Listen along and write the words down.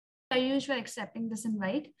Ayush for accepting this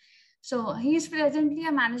invite. So he is presently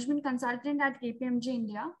a management consultant at KPMG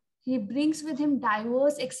India. He brings with him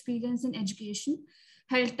diverse experience in education,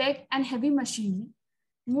 health tech, and heavy machinery,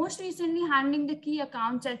 most recently handling the key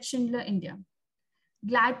accounts at Schindler India.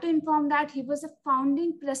 Glad to inform that he was a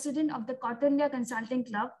founding president of the Kautilya Consulting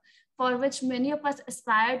Club, for which many of us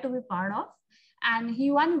aspire to be part of. And he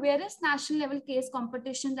won various national level case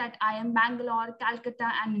competitions at IIM Bangalore,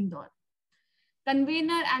 Calcutta, and Indore.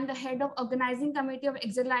 Convener and the head of organizing committee of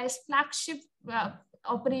XLRI's flagship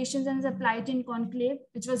operations and supply chain conclave,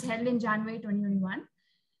 which was held in January 2021.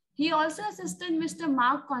 He also assisted Mr.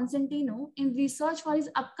 Marc Cosentino in research for his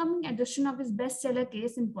upcoming edition of his bestseller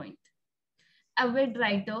Case in Point. Avid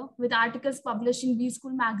writer with articles published in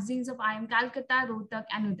B-School magazines of IIM Calcutta, Rohtak,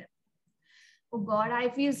 and Uday. Oh God, I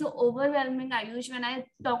feel so overwhelming, Ayush, when I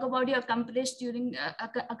talk about your accomplishments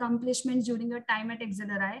during your time at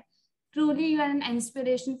XLRI. Truly, you are an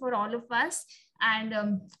inspiration for all of us.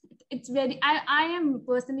 And it's I am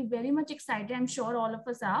personally very much excited. I'm sure all of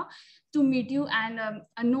us are to meet you and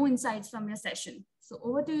know insights from your session. So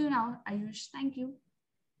over to you now, Ayush. Thank you.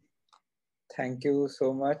 Thank you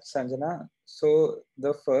so much, Sanjana. So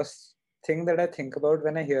the first thing that I think about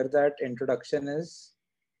when I hear that introduction is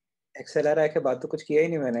XLRI के बाद तो कुछ किया ही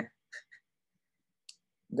नहीं मैंने.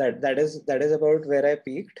 That is about where I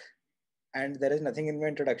peaked, and there is nothing in my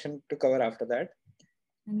introduction to cover after that.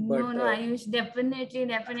 But, no, Ayush,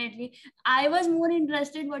 definitely. I was more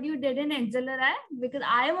interested what you did in XLRI because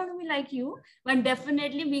I want to be like you, but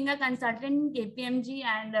definitely being a consultant in KPMG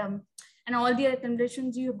and all the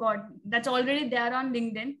recommendations you got, that's already there on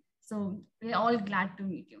LinkedIn. So we're all glad to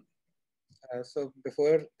meet you. So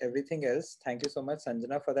before everything else, thank you so much,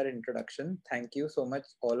 Sanjana, for that introduction. Thank you so much,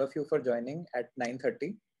 all of you, for joining at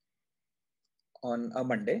 9:30 on a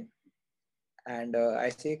Monday. And I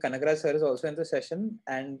see Kanagraj sir is also in the session.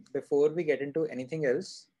 And before we get into anything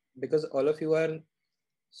else, because all of you are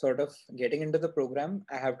sort of getting into the program,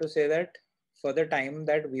 I have to say that for the time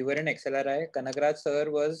that we were in XLRI, Kanagraj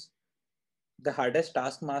sir was the hardest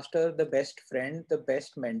taskmaster, the best friend, the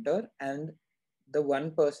best mentor, and the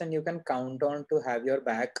one person you can count on to have your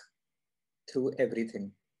back through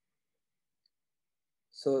everything.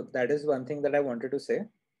 So that is one thing that I wanted to say.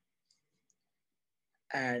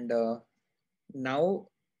 And now,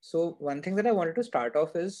 so one thing that I wanted to start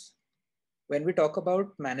off is when we talk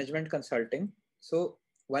about management consulting. So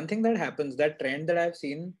one thing that happens, that trend that I've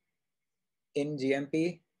seen in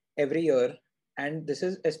GMP every year, and this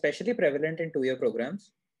is especially prevalent in two-year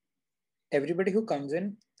programs, everybody who comes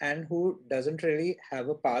in and who doesn't really have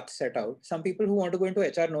a path set out. Some people who want to go into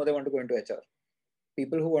HR know they want to go into HR.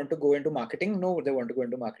 People who want to go into marketing know they want to go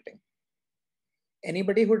into marketing.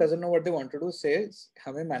 Anybody who doesn't know what they want to do says,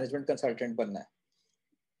 "Hame management consultant banna hai."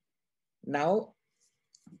 Now,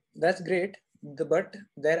 that's great, but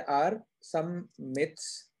there are some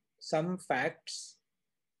myths, some facts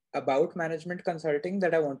about management consulting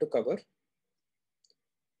that I want to cover.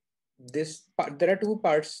 There are two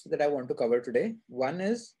parts that I want to cover today. One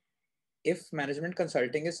is, if management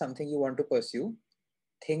consulting is something you want to pursue,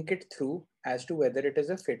 think it through as to whether it is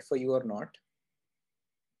a fit for you or not.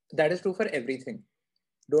 That is true for everything.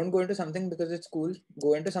 Don't go into something because it's cool.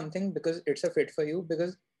 Go into something because it's a fit for you,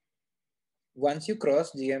 because once you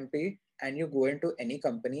cross GMP and you go into any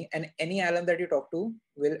company, and any alum that you talk to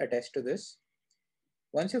will attest to this.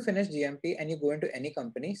 Once you finish GMP and you go into any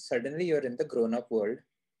company, suddenly you're in the grown-up world.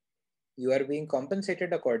 You are being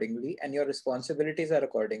compensated accordingly and your responsibilities are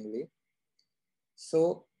accordingly.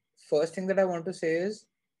 So first thing that I want to say is,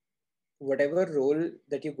 whatever role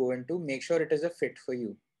that you go into, make sure it is a fit for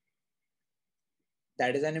you.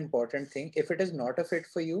 That is an important thing. If it is not a fit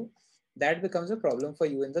for you, that becomes a problem for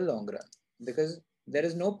you in the long run, because there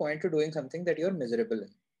is no point to doing something that you're miserable in.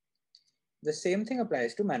 The same thing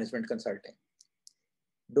applies to management consulting.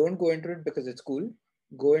 Don't go into it because it's cool.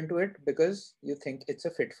 Go into it because you think it's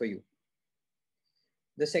a fit for you.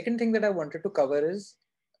 The second thing that I wanted to cover is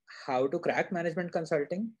how to crack management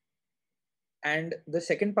consulting. And the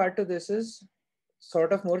second part to this is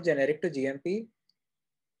sort of more generic to GMP,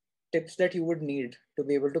 tips that you would need to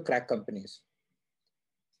be able to crack companies.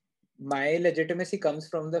 My legitimacy comes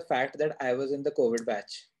from the fact that I was in the COVID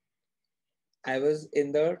batch. I was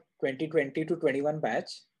in the 2020 to 21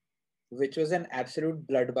 batch, which was an absolute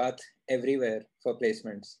bloodbath everywhere for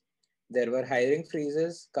placements. There were hiring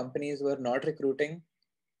freezes, companies were not recruiting,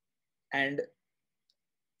 and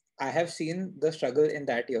I have seen the struggle in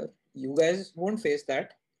that year. You guys won't face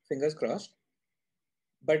that, fingers crossed.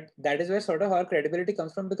 But that is where sort of our credibility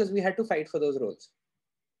comes from, because we had to fight for those roles.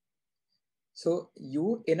 So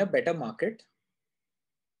you, in a better market,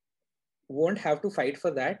 won't have to fight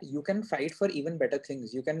for that. You can fight for even better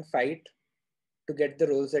things. You can fight to get the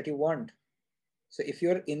roles that you want. So if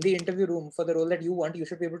you're in the interview room for the role that you want, you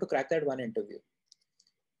should be able to crack that one interview.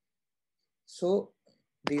 So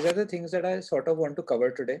these are the things that I sort of want to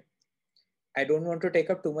cover today. I don't want to take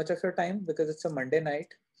up too much of your time because it's a Monday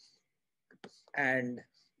night and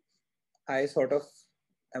I sort of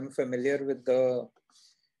am familiar with the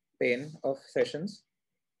pain of sessions.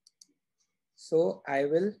 So I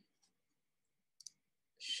will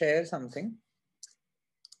share something.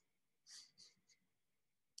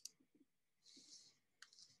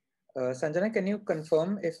 Sanjana, can you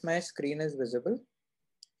confirm if my screen is visible?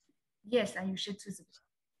 Yes, Ayush, it's visible.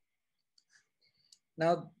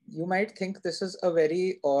 Now, you might think this is a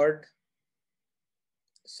very odd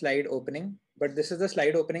slide opening, but this is the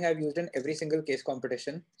slide opening I've used in every single case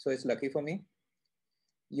competition. So it's lucky for me.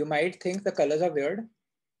 You might think the colors are weird,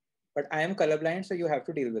 but I am colorblind, so you have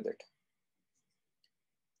to deal with it.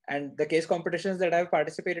 And the case competitions that I've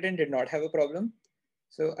participated in did not have a problem.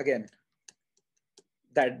 So again,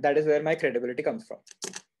 that is where my credibility comes from.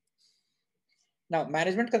 Now,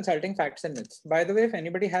 management consulting facts and myths. By the way, if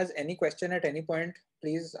anybody has any question at any point,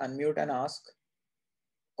 please unmute and ask,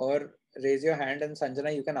 or raise your hand, and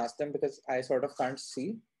Sanjana, you can ask them because I sort of can't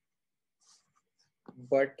see.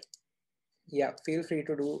 But yeah, feel free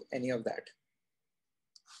to do any of that.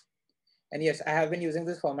 And yes, I have been using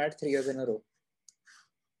this format 3 years in a row.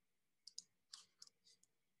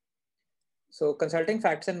 So consulting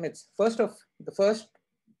facts and myths. First off, the first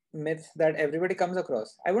myth that everybody comes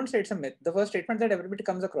across, I won't say it's a myth, the first statement that everybody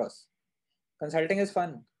comes across, consulting is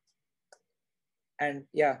fun. And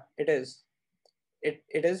yeah, it is. It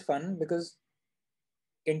is fun because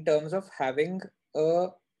in terms of having a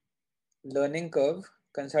learning curve,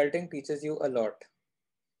 consulting teaches you a lot.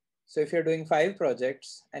 So if you're doing 5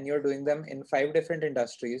 projects and you're doing them in 5 different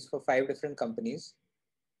industries for 5 different companies,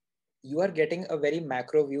 you are getting a very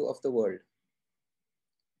macro view of the world.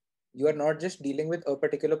 You are not just dealing with a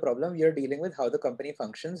particular problem, you're dealing with how the company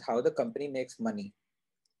functions, how the company makes money.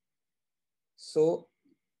 So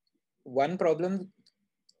one problem,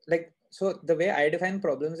 like, so the way I define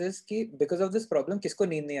problems is ki because of this problem, kisko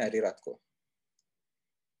neend nahi aa rahi raat ko?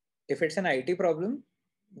 If it's an IT problem,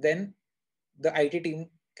 then the IT team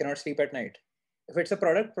cannot sleep at night. If it's a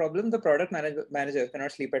product problem, the product manager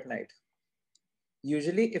cannot sleep at night.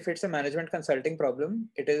 Usually, if it's a management consulting problem,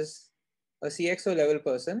 it is a CXO level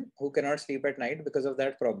person who cannot sleep at night because of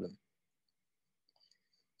that problem.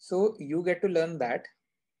 So you get to learn that.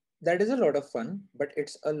 That is a lot of fun, but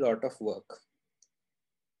it's a lot of work.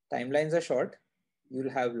 Timelines are short. You'll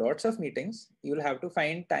have lots of meetings. You'll have to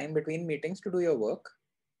find time between meetings to do your work.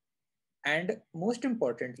 And most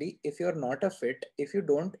importantly, if you're not a fit, if you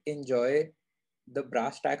don't enjoy the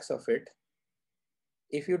brass tacks of it,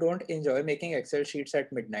 if you don't enjoy making Excel sheets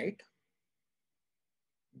at midnight,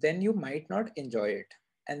 then you might not enjoy it.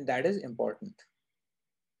 And that is important.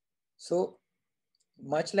 So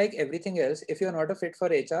much like everything else, if you're not a fit for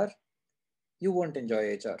HR, you won't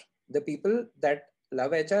enjoy HR. The people that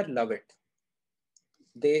love HR love it.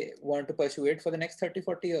 They want to pursue it for the next 30,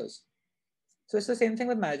 40 years. So it's the same thing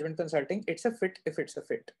with management consulting. It's a fit if it's a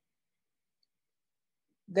fit.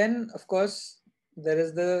 Then, of course, there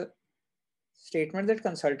is the statement that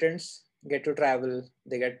consultants get to travel,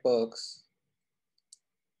 they get perks.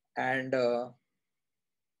 And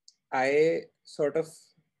I sort of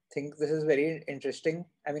think this is very interesting.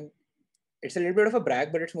 I mean, it's a little bit of a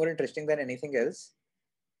brag, but it's more interesting than anything else.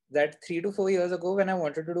 That 3 to 4 years ago, when I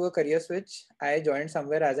wanted to do a career switch, I joined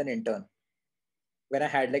somewhere as an intern. When I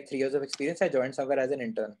had like 3 years of experience, I joined somewhere as an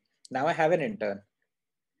intern. Now I have an intern.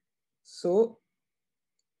 So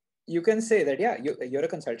you can say that, yeah, you're a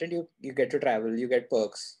consultant, you get to travel, you get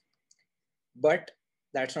perks. But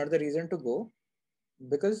that's not the reason to go,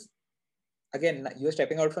 because again, you're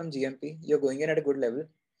stepping out from GMP, you're going in at a good level,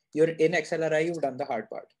 you're in XLRI, you've done the hard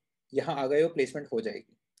part. Yahan aa gaye ho, placement ho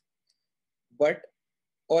jayegi. But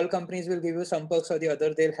all companies will give you some perks or the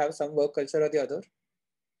other, they'll have some work culture or the other.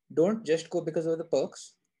 Don't just go because of the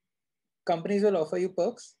perks. Companies will offer you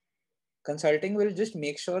perks. Consulting will just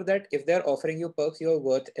make sure that if they're offering you perks, you're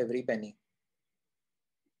worth every penny.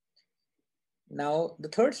 Now, the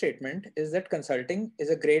third statement is that consulting is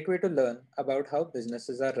a great way to learn about how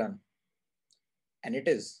businesses are run. And it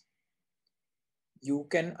is. You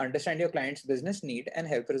can understand your client's business need and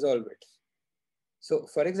help resolve it. So,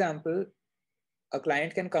 for example, a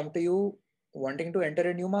client can come to you wanting to enter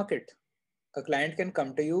a new market. A client can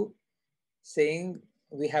come to you saying,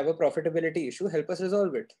 we have a profitability issue, help us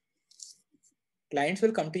resolve it. Clients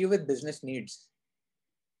will come to you with business needs.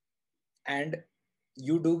 And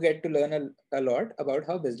you do get to learn a lot about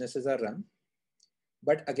how businesses are run.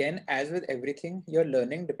 But again, as with everything, your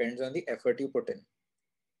learning depends on the effort you put in.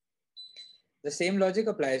 The same logic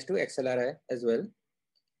applies to XLRI as well.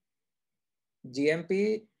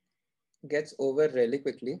 GMP gets over really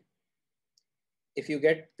quickly. If you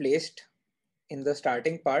get placed in the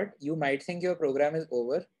starting part, you might think your program is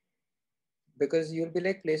over because you'll be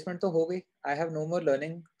like, placement to ho gayi. I have no more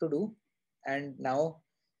learning to do. And now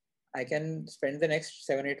I can spend the next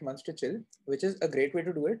 7-8 months to chill, which is a great way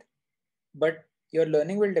to do it. But your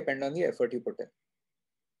learning will depend on the effort you put in.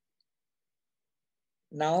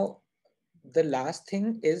 Now, the last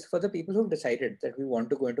thing is for the people who've decided that we want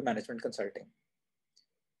to go into management consulting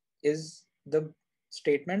is the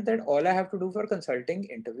statement that all I have to do for consulting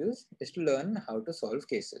interviews is to learn how to solve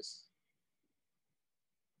cases.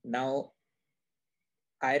 Now,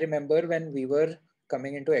 I remember when we were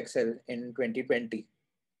coming into Excel in 2020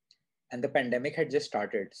 and the pandemic had just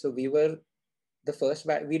started. So we were the first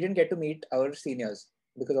batch. We didn't get to meet our seniors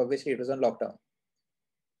because obviously it was on lockdown.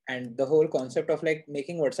 And the whole concept of like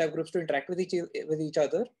making WhatsApp groups to interact with each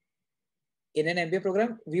other in an MBA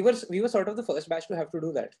program, we were sort of the first batch to have to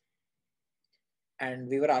do that. And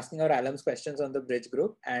we were asking our alums questions on the bridge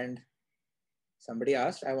group, and somebody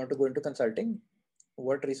asked, I want to go into consulting.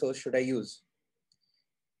 What resource should I use?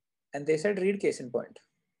 And they said, read case in point.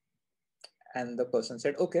 And the person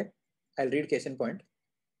said, okay, I'll read case in point.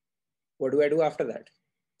 What do I do after that?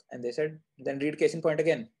 And they said, then read case in point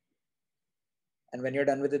again. And when you're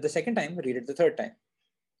done with it the second time, read it the third time.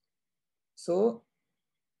 So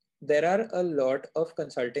there are a lot of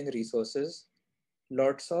consulting resources.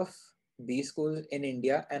 Lots of B schools in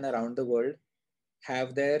India and around the world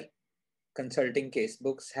have their consulting case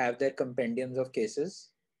books, have their compendiums of cases.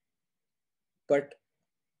 But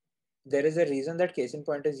there is a reason that case in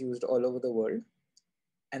point is used all over the world.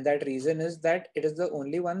 And that reason is that it is the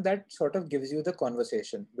only one that sort of gives you the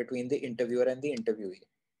conversation between the interviewer and the interviewee,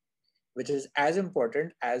 which is as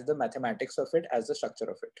important as the mathematics of it, as the structure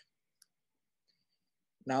of it.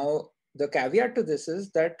 Now, the caveat to this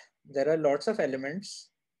is that there are lots of elements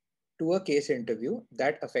to a case interview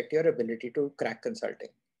that affect your ability to crack consulting.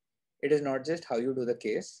 It is not just how you do the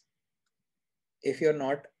case. If you're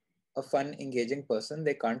not a fun, engaging person,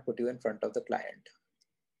 they can't put you in front of the client.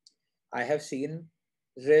 I have seen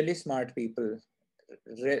really smart people,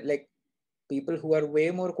 like people who are way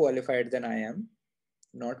more qualified than I am,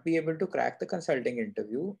 not be able to crack the consulting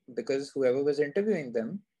interview because whoever was interviewing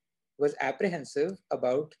them was apprehensive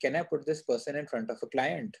about, can I put this person in front of a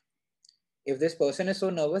client? If this person is so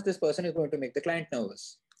nervous, this person is going to make the client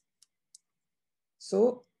nervous.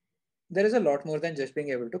 So there is a lot more than just being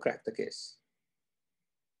able to crack the case.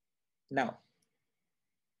 Now,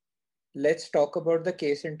 let's talk about the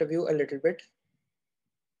case interview a little bit.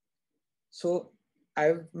 So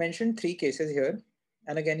I've mentioned 3 cases here.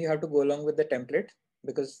 And again, you have to go along with the template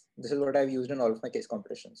because this is what I've used in all of my case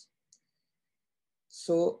competitions.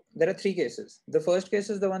 So there are 3 cases. The first case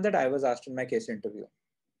is the one that I was asked in my case interview.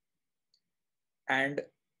 And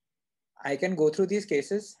I can go through these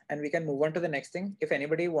cases and we can move on to the next thing. If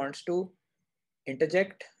anybody wants to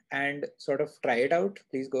interject and sort of try it out,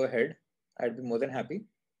 please go ahead. I'd be more than happy.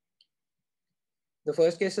 The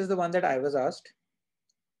first case is the one that I was asked.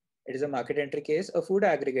 It is a market entry case. A food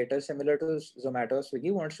aggregator similar to Zomato or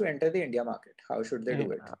Swiggy wants to enter the India market. How should they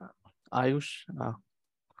do it? Ayush,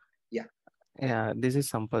 yeah, this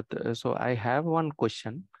is Sampath. So I have one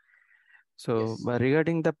question. So Yes.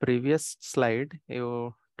 regarding the previous slide,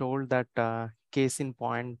 you told that case in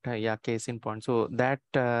point, yeah, case in point. So that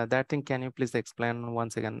thing, can you please explain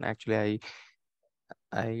once again? Actually,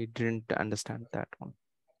 I didn't understand that one.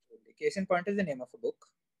 Case in point is the name of a book.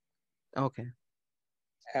 Okay.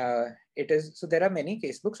 It is, so there are many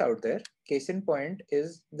casebooks out there. Case in point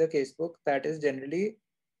is the casebook that is generally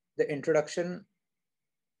the introduction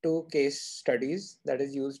to case studies that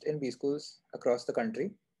is used in B schools across the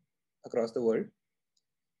country, across the world.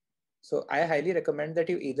 So I highly recommend that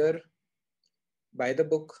you either buy the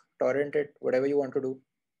book, torrent it, whatever you want to do,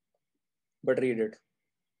 but read it.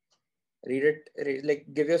 Like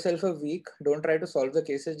give yourself a week. Don't try to solve the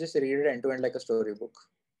cases, just read it end to end like a storybook.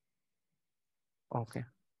 Okay.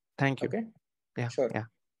 Thank you. Okay. Yeah. Sure. Yeah.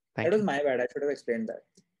 That was my bad. I should have explained that.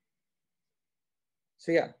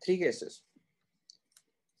 So yeah, 3 cases.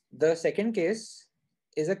 The second case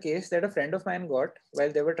is a case that a friend of mine got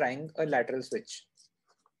while they were trying a lateral switch.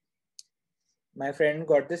 My friend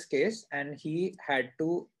got this case and he had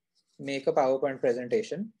to make a PowerPoint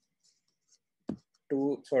presentation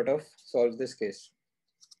to sort of solve this case.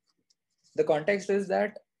 The context is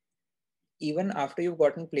that even after you've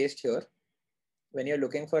gotten placed here, when you're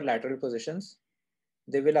looking for lateral positions,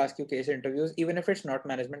 They will ask you case interviews, even if it's not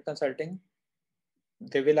management consulting.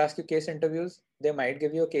 They will ask you case interviews. They might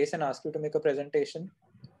give you a case and ask you to make a presentation.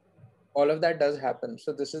 All of that does happen.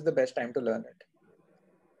 So this is the best time to learn it.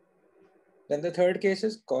 Then the third case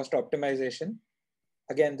is cost optimization.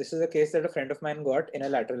 Again, this is a case that a friend of mine got in a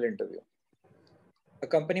lateral interview. A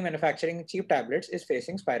company manufacturing cheap tablets is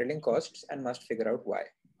facing spiraling costs and must figure out why.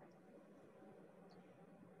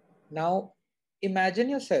 Now, imagine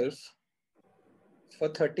yourself for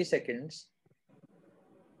 30 seconds.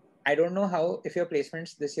 I don't know how, if your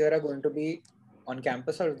placements this year are going to be on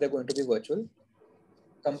campus or if they're going to be virtual.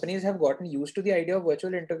 Companies have gotten used to the idea of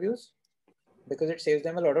virtual interviews because it saves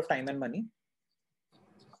them a lot of time and money.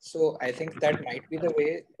 So I think that might be the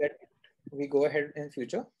way that we go ahead in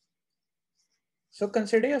future. So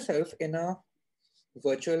consider yourself in a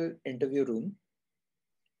virtual interview room.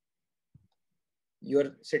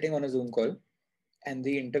 You're sitting on a Zoom call and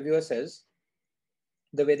the interviewer says,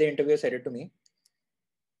 the way the interviewer said it to me,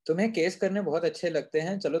 तुम्हें case करने बहुत अच्छे लगते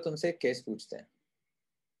हैं, चलो तुमसे एक case पूछते हैं.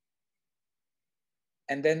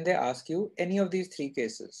 And then they ask you any of these three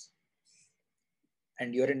cases.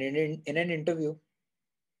 And you're in an interview.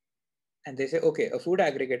 And they say, okay, a food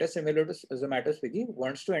aggregator similar to Zomato Swiggy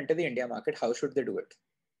wants to enter the India market. How should they do it?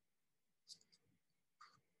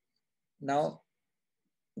 Now,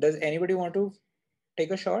 does anybody want to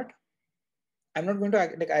take a shot? I'm not going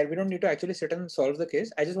to, we don't need to actually sit and solve the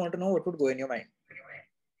case. I just want to know what would go in your mind.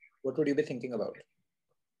 What would you be thinking about?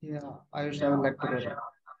 Yeah, I would like to go there.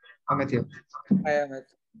 Amit here. Hi, Amit.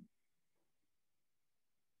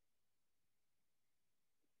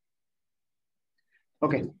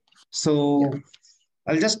 Okay, so yeah.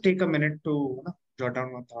 I'll just take a minute to jot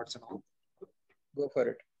down my thoughts and all. Go for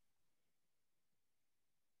it.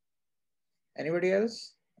 Anybody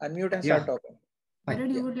else? Unmute and start talking. Whether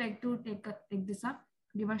you would like to take this up,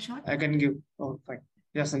 give a shot? I can give. Oh, fine.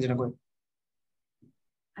 Yes, Sanjana, go ahead.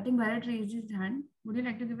 I think Bharat raised his hand. Would you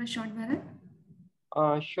like to give a shot, Bharat?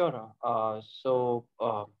 Sure.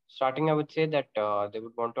 Starting, I would say that they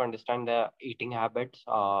would want to understand the eating habits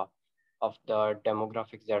of the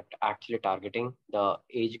demographics that actually targeting, the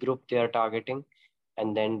age group they are targeting,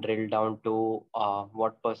 and then drill down to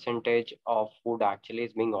what percentage of food actually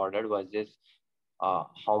is being ordered versus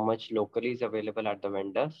how much locally is available at the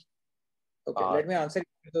vendors. Okay, let me answer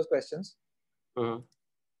those questions. Mm-hmm.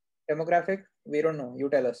 Demographic, we don't know. You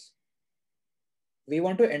tell us. We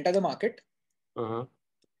want to enter the market. Mm-hmm.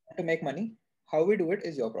 To make money. How we do it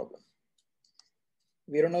is your problem.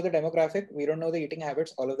 We don't know the demographic. We don't know the eating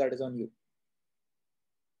habits. All of that is on you.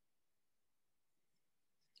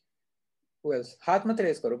 Who else? हाथ मत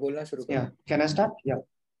raise करो, बोलना शुरू करो. Yeah, can I start? Yeah.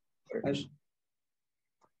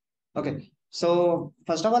 Okay. So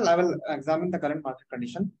first of all, I will examine the current market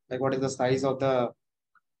condition. Like what is the size of the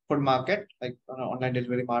food market, like online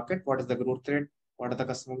delivery market? What is the growth rate? What are the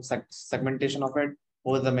customer segmentation of it?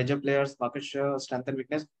 Who are the major players, market share, strength and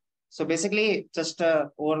weakness? So basically, just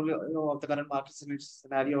overview of the current market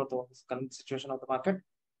scenario or the current situation of the market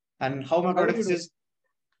and how my product is.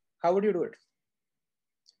 How would you do it?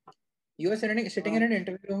 You are sitting in an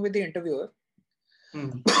interview room with the interviewer.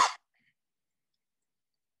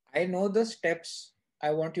 I know the steps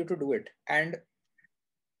I want you to do it. And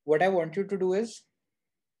what I want you to do is,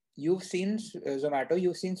 you've seen Zomato,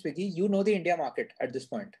 you've seen Swiggy, you know the India market at this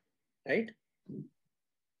point, right?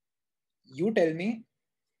 You tell me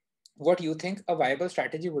what you think a viable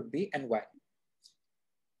strategy would be and why.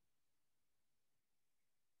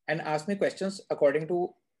 And ask me questions according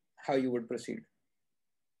to how you would proceed.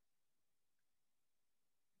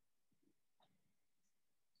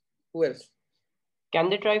 Who else? Can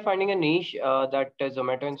they try finding a niche that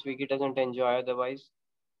Zomato and Swiggy doesn't enjoy otherwise?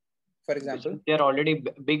 For example? They're already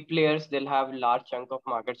big players. They'll have large chunk of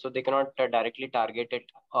market, so they cannot directly target it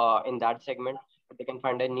in that segment. But they can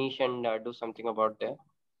find a niche and do something about there.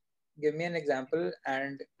 Give me an example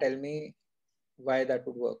and tell me why that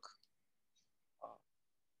would work.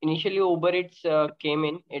 Initially, Uber Eats came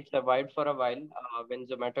in. It survived for a while when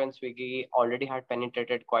Zomato and Swiggy already had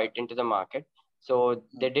penetrated quite into the market. So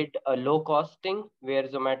they did a low costing where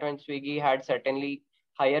Zomato and Swiggy had certainly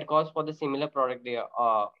higher cost for the similar product they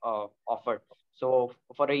offered. So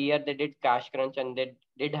for a year, they did cash crunch and they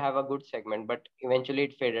did have a good segment, but eventually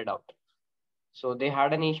it faded out. So they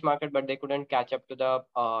had a niche market, but they couldn't catch up to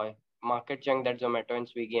the market chunk that Zomato and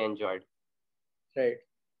Swiggy enjoyed. Right.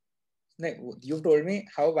 You've told me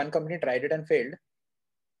how one company tried it and failed.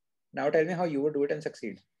 Now tell me how you would do it and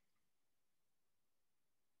succeed.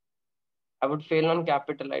 I would fail on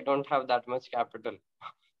capital. I don't have that much capital.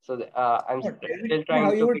 So I'm still trying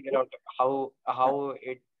to figure out how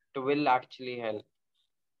it will actually help.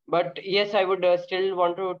 But yes, I would still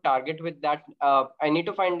want to target with that. I need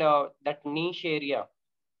to find that niche area.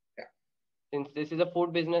 Yeah. Since this is a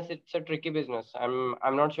food business, it's a tricky business.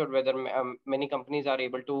 I'm not sure whether many companies are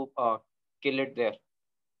able to kill it there.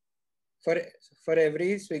 For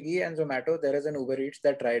every Swiggy and Zomato, there is an Uber Eats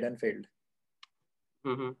that tried and failed.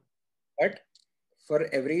 Mm-hmm. But for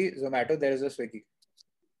every Zomato, there is a Swiggy,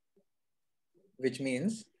 which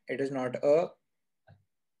means it is not a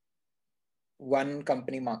one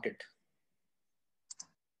company market.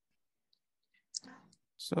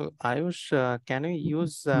 So Ayush, can you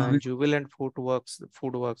use Jubilant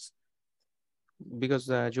Foodworks? Because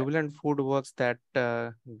Jubilant Foodworks that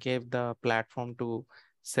gave the platform to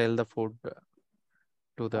sell the food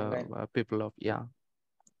to the people of, yeah.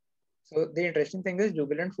 So the interesting thing is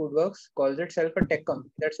Jubilant Foodworks calls itself a tech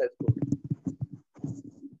company that sells food.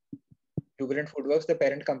 Jubilant Foodworks, the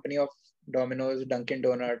parent company of Domino's, Dunkin'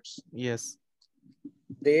 Donuts. Yes.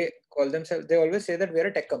 They call themselves, they always say that we're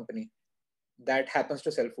a tech company that happens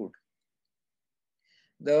to sell food.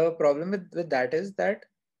 The problem with that is that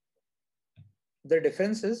the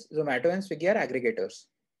difference is Zomato and Swiggy are aggregators.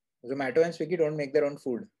 Zomato and Swiggy don't make their own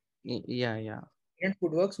food. Yeah. Jubilant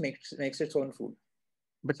Foodworks makes its own food.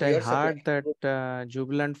 But So I you're heard supplying that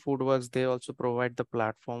Jubilant Foodworks, they also provide the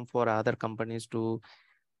platform for other companies to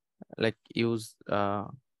like use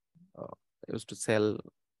to sell,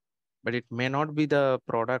 but it may not be the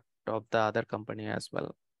product of the other company as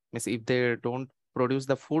well. Means if they don't produce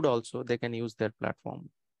the food also, they can use their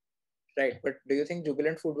platform. Right, but do you think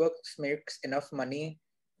Jubilant Foodworks makes enough money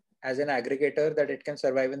as an aggregator that it can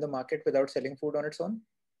survive in the market without selling food on its own?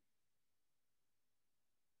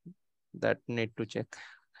 That need to check.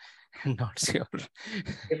 Not sure.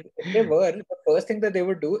 If they were, the first thing that they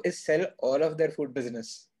would do is sell all of their food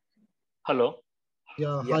business. Hello.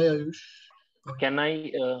 Yeah. Hi, Ayush. Can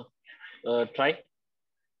I try?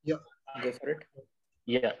 Yeah. Go for it.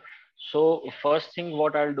 Yeah. So first thing,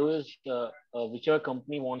 what I'll do is whichever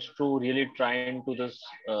company wants to really try into this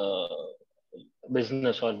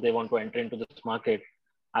business or they want to enter into this market,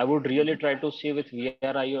 I would really try to see with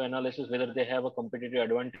VRIO analysis whether they have a competitive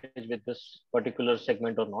advantage with this particular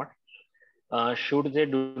segment or not. Should they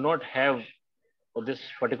do not have this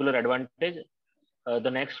particular advantage, the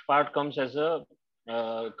next part comes as a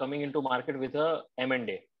coming into market with a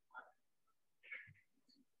M&A.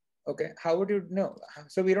 Okay, how would you know?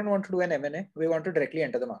 So we don't want to do an M&A. We want to directly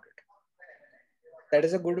enter the market. That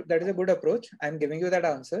is a good approach. I'm giving you that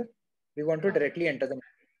answer. We want to directly enter the market.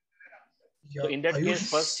 Yeah. So in that Ayush, case,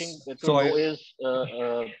 first thing to know is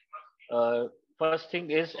first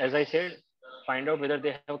thing is, as I said, find out whether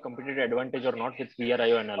they have a competitive advantage or not with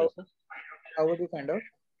VRIO analysis. How would you find out?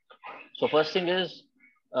 So first thing is,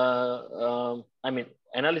 I mean,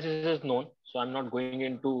 analysis is known, so I'm not going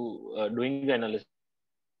into doing the analysis.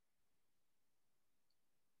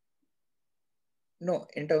 No,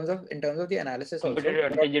 in terms of the analysis also.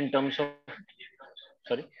 Competitive advantage in terms of,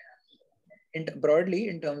 sorry. Broadly,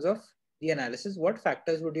 in terms of the analysis, what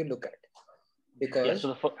factors would you look at? Because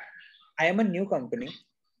I am a new company.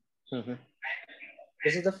 Mm-hmm.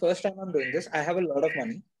 This is the first time I'm doing this. I have a lot of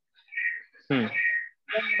money. Hmm.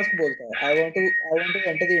 I want to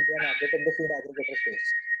enter the India market in the food aggregator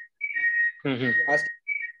space. Mm-hmm. You ask,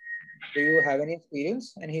 do you have any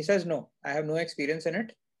experience? And he says, no, I have no experience in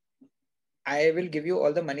it. I will give you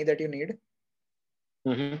all the money that you need.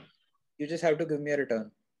 Mm-hmm. You just have to give me a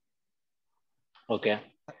return. Okay.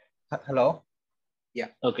 Hello. Yeah.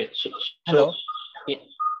 Okay. So hello.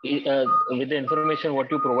 With the information what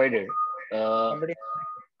you provided,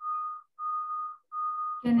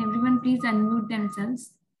 can everyone please unmute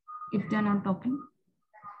themselves if they are not talking?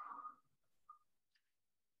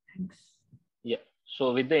 Thanks. Yeah.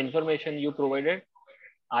 So with the information you provided,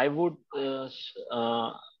 I would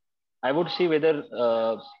see whether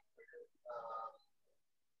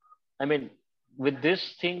I mean, with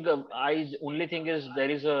this thing, I only think is there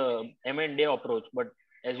is a M&A approach, but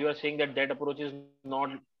as you are saying that approach is not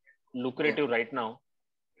lucrative right now,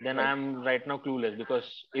 then I am right now clueless,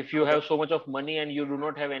 because if you have so much of money and you do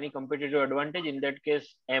not have any competitive advantage, in that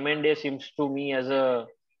case, M&A seems to me as a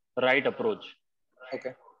right approach.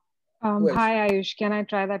 Okay. Hi, Ayush. Can I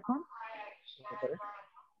try that one?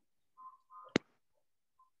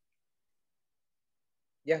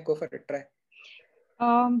 Yeah, go for it. Try.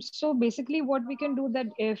 So basically what we can do that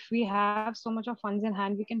if we have so much of funds in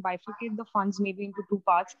hand, we can bifurcate the funds maybe into two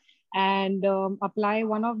parts and apply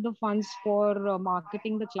one of the funds for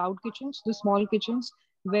marketing the cloud kitchens, the small kitchens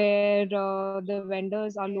where the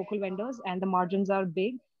vendors are local vendors and the margins are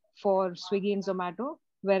big for Swiggy and Zomato,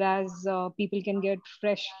 whereas people can get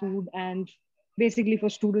fresh food and basically for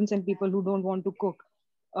students and people who don't want to cook.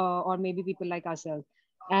 or maybe people like ourselves.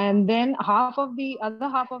 And then other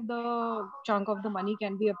half of the chunk of the money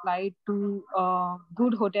can be applied to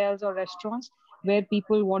good hotels or restaurants where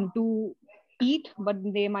people want to eat, but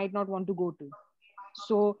they might not want to go to.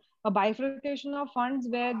 So a bifurcation of funds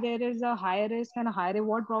where there is a higher risk and a high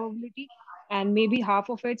reward probability, and maybe half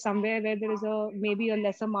of it somewhere where there is a maybe a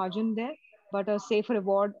lesser margin there, but a safe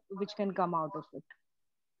reward which can come out of it.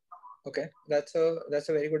 Okay, that's a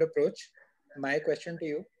very good approach. My question to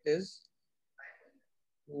you is,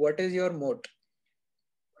 what is your moat?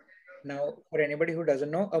 Now, for anybody who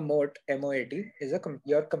doesn't know, a moat, M-O-A-T, is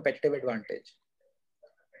your competitive advantage.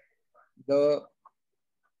 The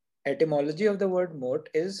etymology of the word moat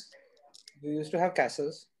is, you used to have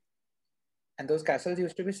castles, and those castles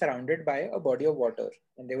used to be surrounded by a body of water,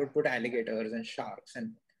 and they would put alligators and sharks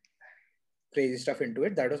and crazy stuff into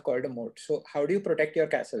it. That was called a moat. So how do you protect your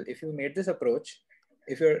castle? If you made this approach,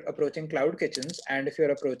 if you're approaching cloud kitchens, and if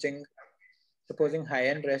you're approaching, supposing,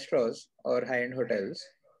 high-end restaurants or high-end hotels,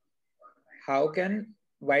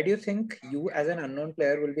 why do you think you as an unknown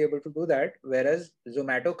player will be able to do that, whereas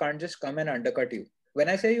Zomato can't just come and undercut you? When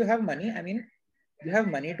I say you have money, I mean you have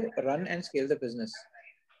money to run and scale the business.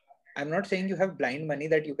 I'm not saying you have blind money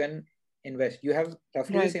that you can invest. You have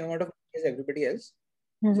roughly the Right. same amount of money as everybody else.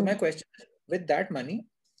 So Mhm. my question is, with that money,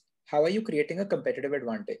 how are you creating a competitive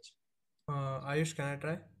advantage? Ayush, can I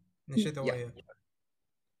try? Nishit over Yeah. here.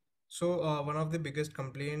 So one of the biggest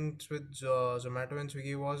complaints with Zomato and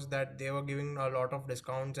Swiggy was that they were giving a lot of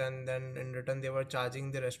discounts, and then in return they were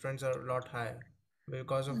charging the restaurants a lot higher,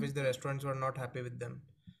 because of which the restaurants were not happy with them.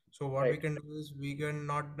 So what we Right. can do is we can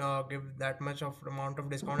not give that much of amount of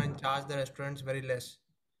discount and charge the restaurants very less,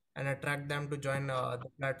 and attract them to join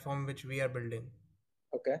the platform which we are building.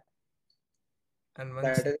 Okay. And That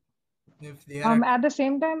once, is if they are At the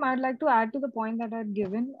same time, I'd like to add to the point that I'd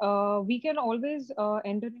given. We can always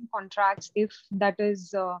enter in contracts if that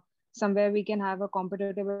is somewhere we can have a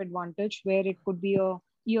competitive advantage, where it could be a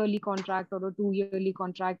yearly contract or a 2 yearly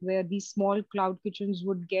contract, where these small cloud kitchens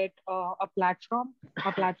would get a platform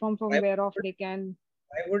from why whereof would, they can.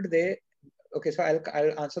 why would they? Okay, so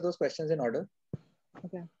I'll answer those questions in order.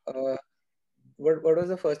 Okay. Uh, what was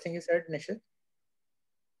the first thing you said, Nishit?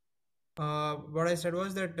 What I said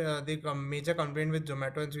was that the major complaint with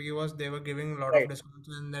Zomato and Swiggy was they were giving a lot of Right. discounts,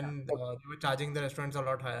 and Yeah. then Okay. they were charging the restaurants a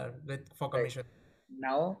lot higher for Right. commission.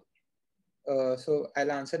 Now, so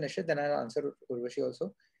I'll answer Nishit, then I'll answer Urvashi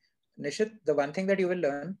also. Nishit, the one thing that you will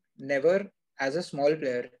learn, never, as a small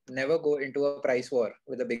player, never go into a price war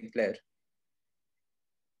with a big player.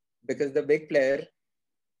 Because the big player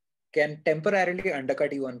can temporarily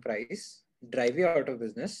undercut you on price, drive you out of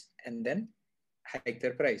business, and then hike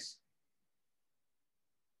their price.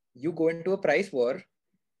 You go into a price war,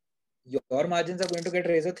 your margins are going to get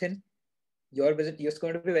razor thin. Your business, it's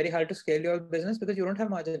going to be very hard to scale your business because you don't have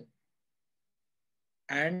margin.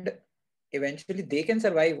 And eventually they can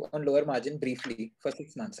survive on lower margin briefly for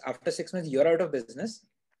 6 months. After 6 months, you're out of business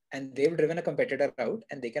and they've driven a competitor out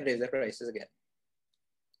and they can raise their prices again.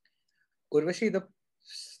 Urvashi, the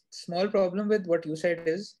small problem with what you said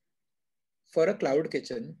is, for a cloud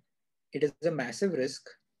kitchen, it is a massive risk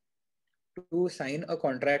to sign a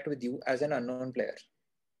contract with you as an unknown player.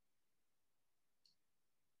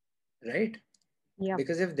 Right? Yeah.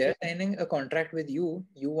 Because if they're signing a contract with you,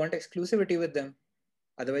 you want exclusivity with them.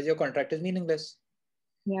 Otherwise, your contract is meaningless.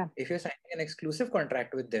 Yeah. If you're signing an exclusive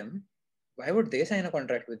contract with them, why would they sign a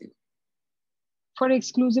contract with you? For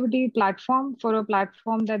exclusivity platform, for a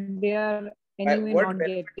platform that they are anyway not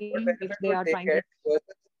getting if What they are benefit trying would to. they get?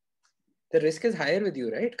 The risk is higher with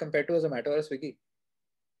you, right? Compared to a Zomato or a Swiggy.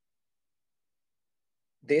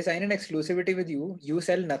 They sign an exclusivity with you, you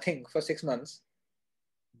sell nothing for 6 months.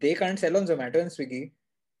 They can't sell on Zomato and Swiggy.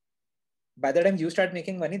 By the time you start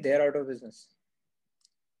making money, they're out of business.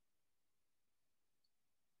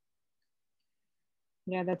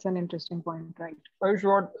 Yeah, that's an interesting point, right? Ayush,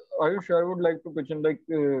 I would like to pitch in. Like,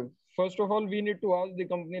 first of all, we need to ask the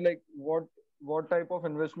company like what type of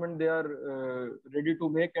investment they are ready to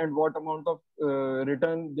make and what amount of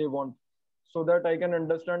return they want, so that I can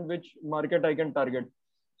understand which market I can target.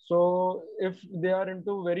 So if they are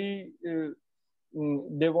into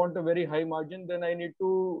they want a very high margin, then I need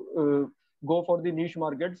to go for the niche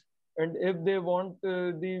markets. And if they want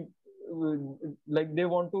like they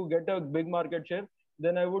want to get a big market share,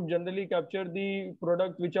 then I would generally capture the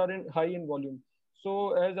products which are in high in volume.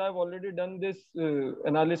 So as I've already done this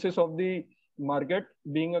analysis of the market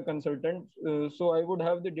being a consultant, so I would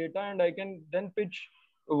have the data and I can then pitch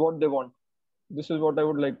what they want. This is what I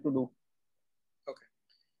would like to do. Okay.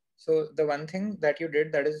 So the one thing that you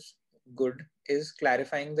did that is good is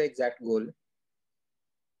clarifying the exact goal.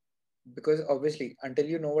 Because obviously, until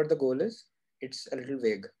you know what the goal is, it's a little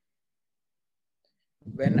vague.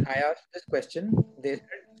 When I asked this question, they said,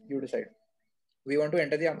 you decide. We want to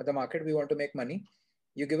enter the market, we want to make money.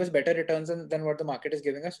 You give us better returns than what the market is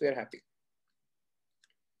giving us, we are happy.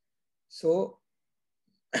 So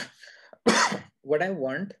what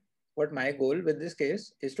my goal with this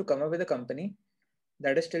case is to come up with a company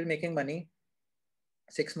that is still making money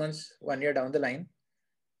 6 months, 1 year down the line.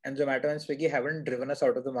 And Zomato and Swiggy haven't driven us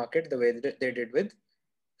out of the market the way that they did with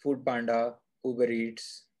Food Panda, Uber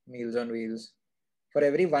Eats, Meals on Wheels. For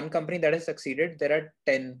every one company that has succeeded, there are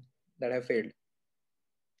 10 that have failed.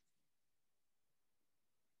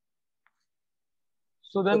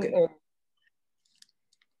 So then, Okay.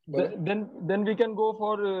 then we can go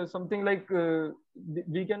for something like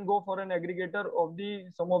we can go for an aggregator of the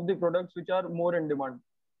some of the products which are more in demand.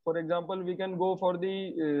 For example, we can go for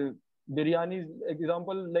the biryanis.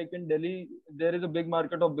 Example, like in Delhi, there is a big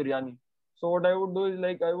market of biryani. So what I would do is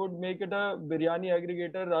like I would make it a biryani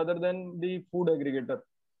aggregator rather than the food aggregator.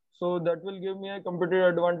 So that will give me a competitive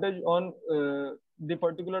advantage on the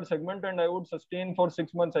particular segment, and I would sustain for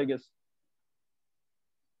 6 months, I guess.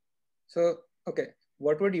 So, okay,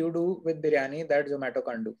 what would you do with biryani that Zomato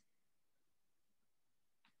can't do?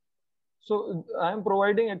 So I am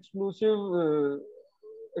providing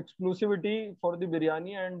exclusivity for the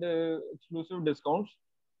biryani and exclusive discounts.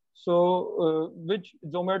 So which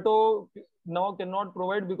Zomato now cannot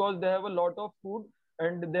provide because they have a lot of food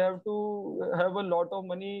and they have to have a lot of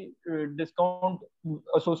money discount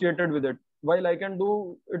associated with it. While I can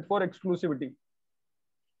do it for exclusivity.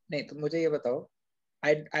 नहीं तो मुझे ये बताओ.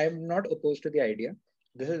 I am not opposed to the idea.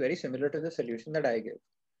 This is very similar to the solution that I give.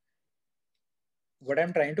 What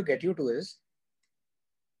I'm trying to get you to is,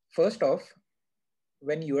 first off,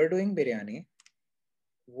 when you are doing biryani,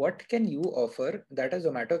 what can you offer that a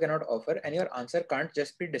Zomato cannot offer? And your answer can't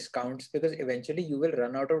just be discounts, because eventually you will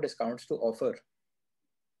run out of discounts to offer.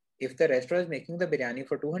 If the restaurant is making the biryani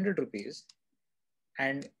for 200 rupees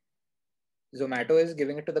and Zomato is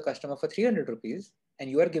giving it to the customer for 300 rupees and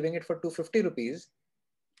you are giving it for 250 rupees,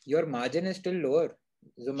 your margin is still lower.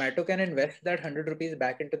 Zomato can invest that 100 rupees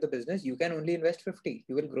back into the business. You can only invest 50.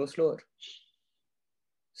 You will grow slower.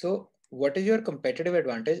 So what is your competitive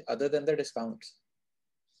advantage other than the discounts?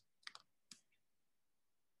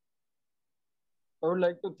 I would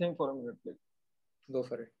like to think for a minute, please. Go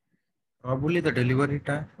for it. Probably the delivery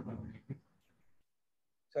time.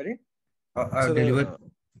 Sorry? So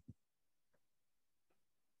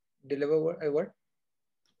deliver what?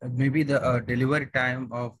 Maybe the delivery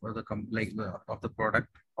time of the of the product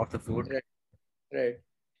of the food. Right.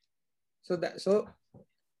 So that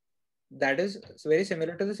is very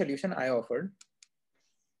similar to the solution I offered.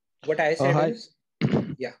 What I said is,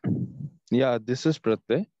 yeah. Yeah, this is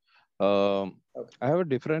Pratyay. Okay. I have a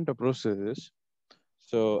different approach to this.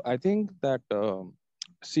 So I think that,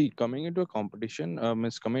 see, coming into a competition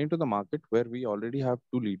is coming into the market where we already have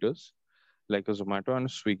two leaders, like a Zomato and a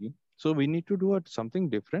Swiggy. So we need to do something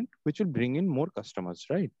different, which will bring in more customers,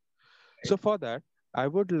 right? So for that, I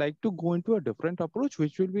would like to go into a different approach,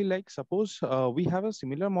 which will be like, suppose we have a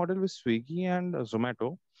similar model with Swiggy and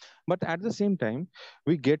Zomato, but at the same time,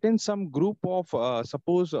 we get in some group of,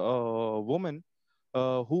 suppose, women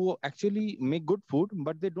who actually make good food,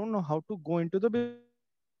 but they don't know how to go into the business.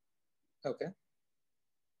 Okay.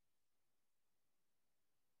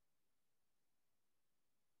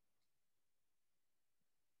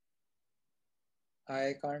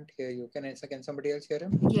 I can't hear you. Can somebody else hear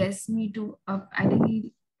him? Yes, me too. I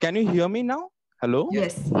think Can you hear me now? Hello?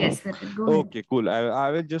 Yes, go ahead. Okay, cool. I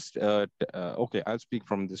will just, okay, I'll speak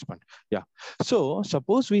from this point. Yeah. So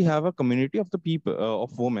suppose we have a community of the people,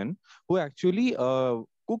 of women who actually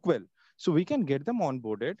cook well. So we can get them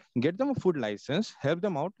onboarded, get them a food license, help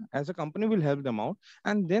them out. As a company will help them out,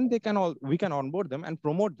 and then we can onboard them and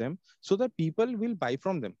promote them so that people will buy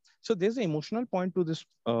from them. So there's an emotional point to this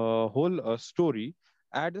whole story.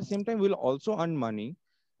 At the same time, we'll also earn money,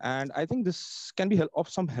 and I think this can be of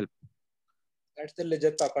some help. That's the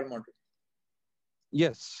legit Papad model.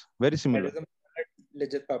 Yes, very similar. That is the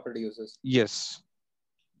legit Papad uses. Yes.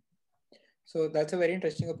 So that's a very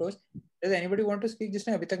interesting approach. Does anybody want to speak? Just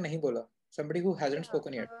abhi tak nahi bola. Somebody who hasn't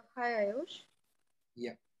spoken yet. Hi, Ayush.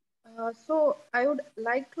 Yeah. So I would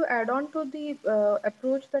like to add on to the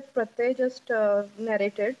approach that Pratyay just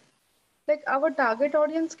narrated. Like our target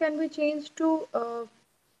audience can be changed to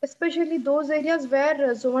especially those areas where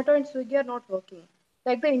Zomato and Swiggy are not working,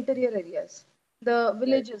 like the interior areas, the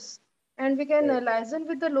villages, and we can liaison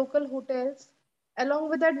with the local hotels. Along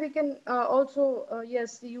with that, we can also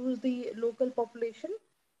yes use the local population,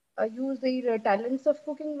 use their talents of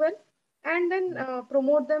cooking well, and then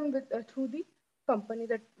promote them with through the company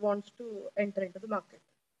that wants to enter into the market.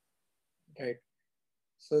 Right.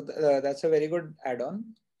 So that's a very good add-on.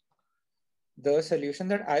 The solution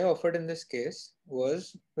that I offered in this case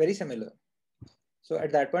was very similar. So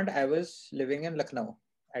at that point, I was living in Lucknow.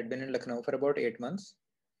 I'd been in Lucknow for about 8 months.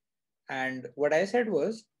 And what I said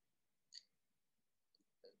was,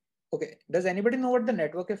 okay, does anybody know what the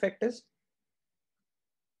network effect is?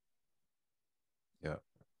 Yeah.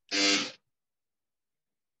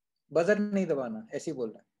 Buzzer नहीं दबाना, ऐसे ही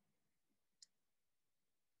बोलना है.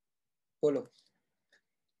 बोलो.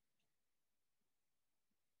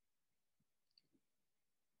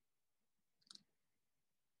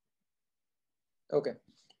 Okay.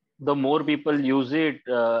 The more people use it,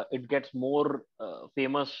 it gets more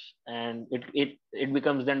famous, and it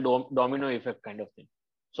becomes then domino effect kind of thing.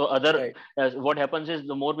 So Right. what happens is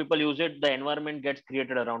the more people use it, the environment gets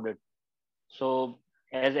created around it. So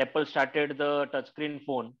as Apple started the touchscreen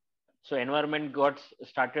phone, so environment got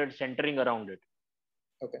started centering around it.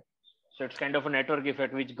 Okay. So it's kind of a network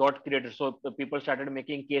effect which got created. So the people started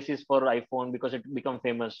making cases for iPhone because it became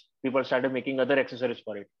famous. People started making other accessories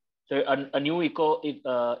for it. So a new eco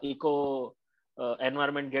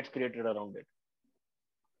environment gets created around it.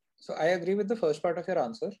 So I agree with the first part of your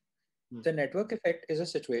answer. The network effect is a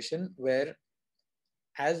situation where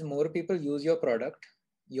as more people use your product,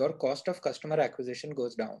 your cost of customer acquisition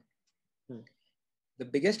goes down. The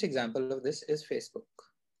biggest example of this is Facebook.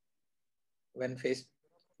 When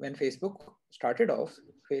Facebook started off,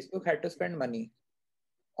 Facebook had to spend money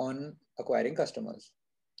on acquiring customers.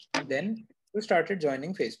 Then people started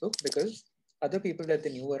joining Facebook because other people that they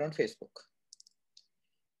knew were on Facebook.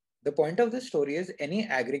 The point of this story is any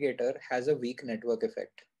aggregator has a weak network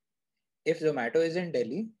effect. If Zomato is in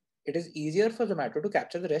Delhi, it is easier for Zomato to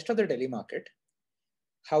capture the rest of the Delhi market.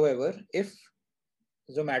 However, if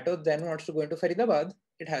Zomato then wants to go into Faridabad,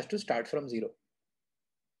 it has to start from zero.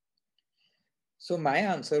 So my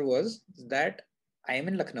answer was that I am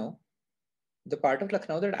in Lucknow. The part of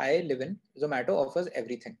Lucknow that I live in, Zomato offers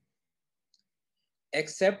everything.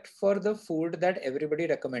 Except for the food that everybody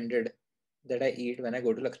recommended that I eat when I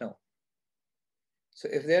go to Lucknow. So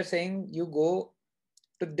if they're saying you go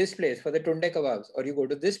to this place for the tunde kebabs or you go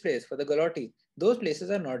to this place for the galati, those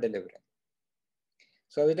places are not delivering.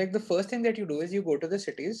 So I was like, the first thing that you do is you go to the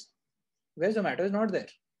cities where Zomato is not there.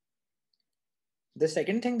 The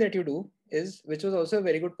second thing that you do is, which was also a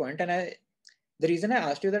very good point, and the reason I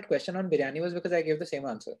asked you that question on biryani was because I gave the same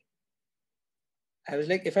answer. I was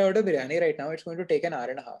like, if I order biryani right now, it's going to take an hour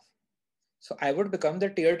and a half. So I would become the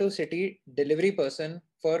tier 2 city delivery person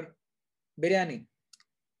for biryani.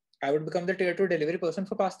 I would become the tier 2 delivery person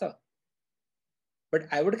for pasta. But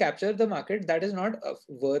I would capture the market that is not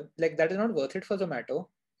worth it for Zomato,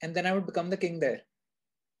 and then I would become the king there.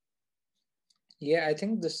 Yeah, I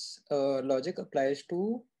think this logic applies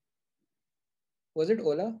to, was it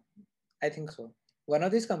Ola? I think so. One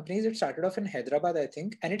of these companies, it started off in Hyderabad, I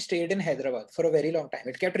think, and it stayed in Hyderabad for a very long time.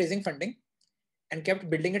 It kept raising funding and kept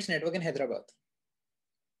building its network in Hyderabad.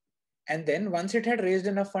 And then once it had raised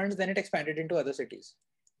enough funds, then it expanded into other cities.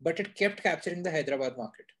 But it kept capturing the Hyderabad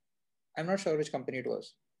market. I'm not sure which company it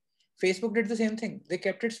was. Facebook did the same thing. They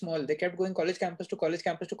kept it small. They kept going college campus to college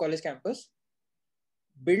campus to college campus,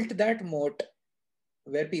 built that moat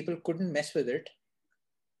where people couldn't mess with it,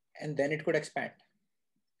 and then it could expand.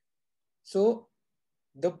 So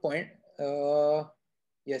the point,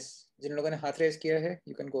 yes, जिन लोगों ने हाथ raise किया है,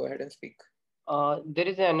 you can go ahead and speak. There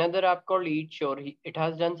is another app called Eat Sure. It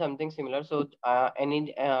has done something similar. So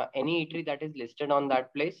any eatery that is listed on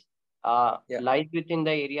that place lies within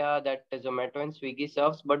the area that Zomato and Swiggy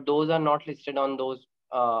serves, but those are not listed on those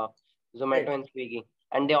Zomato and Swiggy.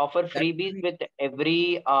 And they offer freebies with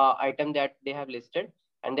every item that they have listed,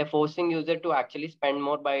 and they're forcing user to actually spend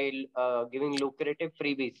more by giving lucrative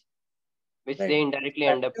freebies, which they indirectly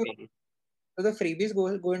end up paying. So the freebies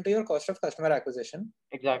go into your cost of customer acquisition.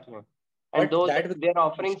 Exactly. And those, they're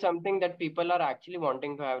offering something that people are actually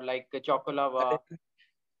wanting to have, like chocolava.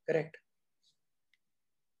 Correct.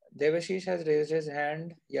 Devashish has raised his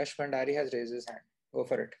hand. Yash Bhandari has raised his hand. Go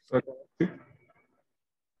for it.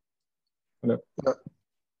 Hello.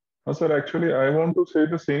 Sir, actually, I want to say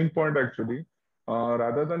the same point actually.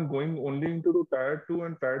 Rather than going only into the tier 2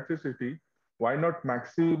 and tier 3 city, why not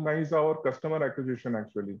maximize our customer acquisition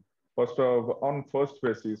actually? On first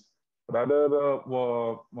basis. Rather,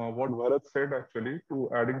 what Bharat said actually, to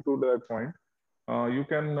adding to that point, you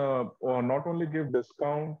can not only give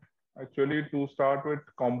discount actually to start with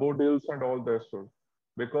combo deals and all that stuff.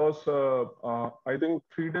 Because I think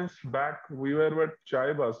 3 days back we were with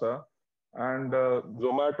Chai Basa, and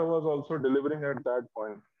Zomato was also delivering at that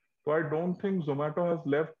point. So I don't think Zomato has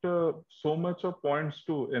left so much of points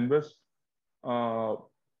to invest uh,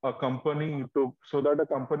 a company to so that a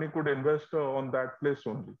company could invest on that place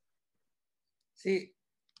only. See,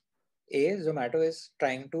 Zomato is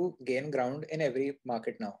trying to gain ground in every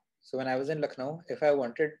market now. So when I was in Lucknow, if I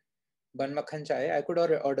wanted bun makhan chai, I could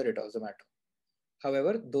order it off Zomato.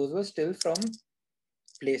 However, those were still from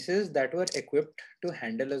places that were equipped to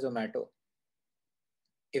handle a Zomato.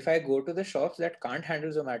 If I go to the shops that can't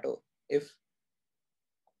handle Zomato, if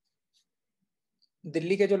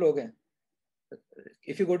Delhi के जो लोग हैं,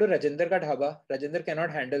 if you go to Rajinder ka dhaba, Rajinder cannot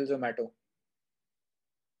handle Zomato.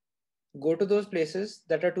 Go to those places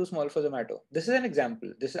that are too small for Zomato. This is an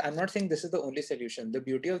example. I'm not saying this is the only solution. The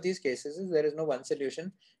beauty of these cases is there is no one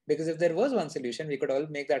solution, because if there was one solution, we could all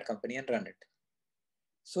make that company and run it.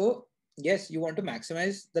 So yes, you want to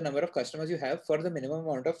maximize the number of customers you have for the minimum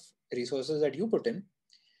amount of resources that you put in.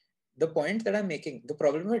 The point that I'm making, the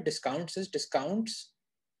problem with discounts is discounts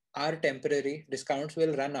are temporary. Discounts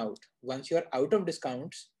will run out. Once you're out of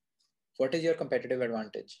discounts, what is your competitive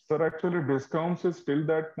advantage? Sir, actually, discounts is still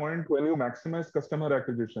that point when you maximize customer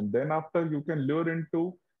acquisition. Then after you can lure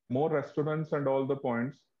into more restaurants and all the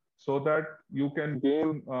points so that you can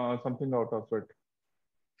gain something out of it.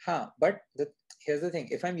 But here's the thing.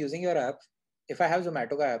 If I'm using your app, if I have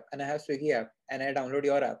Zomato app and I have Swiggy app and I download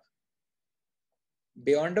your app,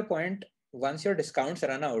 beyond a point, once your discounts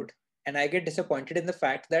run out and I get disappointed in the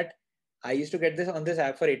fact that I used to get this on this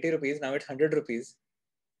app for 80 rupees, now it's 100 rupees,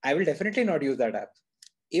 I will definitely not use that app.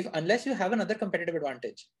 Unless you have another competitive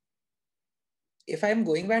advantage. If I'm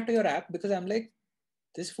going back to your app because I'm like,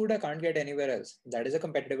 this food I can't get anywhere else, that is a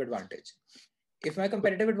competitive advantage. If my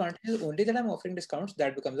competitive advantage is only that I'm offering discounts,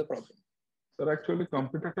 that becomes a problem. Sir, actually,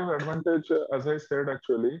 competitive advantage, as I said,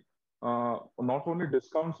 actually, not only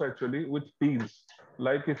discounts, actually, with deals.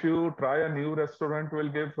 Like if you try a new restaurant, will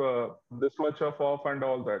give this much of off and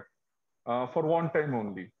all that for one time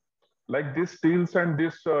only. Like these deals and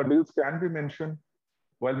these deals can be mentioned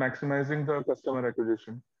while maximizing the customer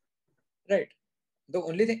acquisition. Right. The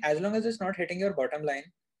only thing, as long as it's not hitting your bottom line,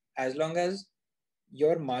 as long as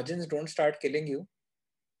your margins don't start killing you,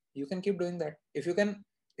 you can keep doing that. If you can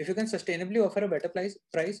sustainably offer a better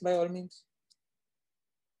price, by all means.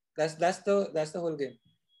 That's the whole game.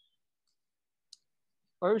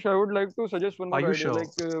 Ayush, I would like to suggest one more Are you idea. sure?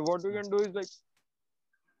 Like what we can do is like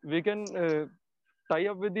we can tie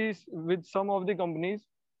up with some of the companies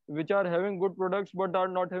which are having good products but are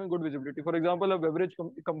not having good visibility. For example, a beverage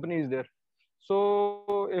company is there.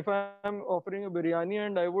 So if I'm offering a biryani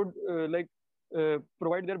and I would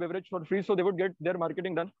provide their beverage for free, so they would get their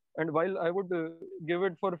marketing done, and while I would give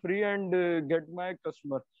it for free and get my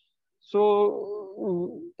customer.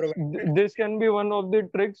 So this can be one of the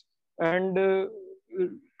tricks. And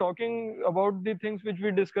talking about the things which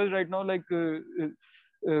we discussed right now, like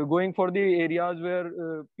going for the areas where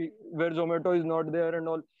Zomato is not there and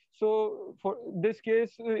all. So for this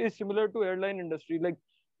case is similar to airline industry. Like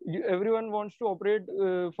everyone wants to operate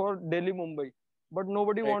for Delhi, Mumbai, but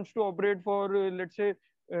nobody wants to operate for let's say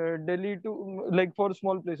Delhi to like for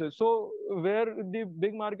small places. So where the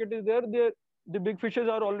big market is there, the big fishes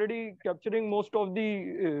are already capturing most of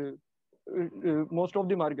the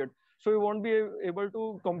market. So you won't be able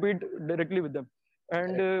to compete directly with them.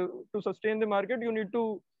 And to sustain the market, you need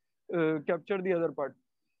to capture the other part.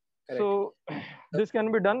 Correct. So this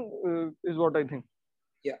can be done, is what I think.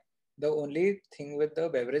 Yeah. The only thing with the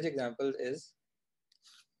beverage example is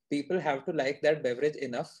people have to like that beverage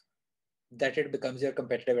enough that it becomes your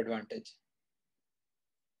competitive advantage.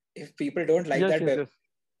 If people don't like that beverage,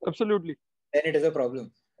 absolutely, then it is a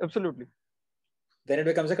problem. Absolutely. Then it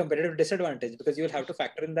becomes a competitive disadvantage because you will have to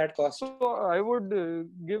factor in that cost. So I would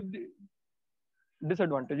give the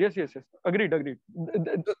disadvantage. Yes. Agreed.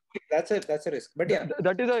 That's a risk. But yeah,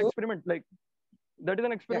 that is an experiment. Like that is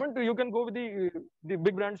an experiment. Yeah. You can go with the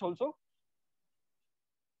big brands also.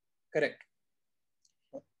 Correct.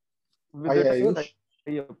 Hi,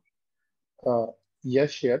 Ayush.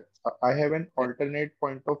 Yes, sure. I have an alternate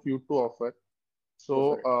point of view to offer.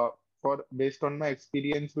 So, based on my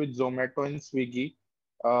experience with Zomato and Swiggy,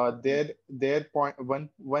 their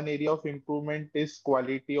one area of improvement is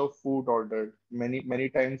quality of food ordered. Many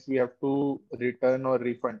times we have to return or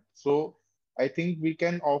refund. So, I think we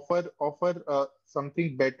can offer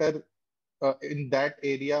something better in that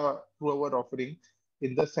area through our offering,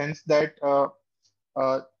 in the sense that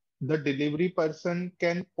the delivery person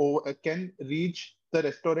can reach the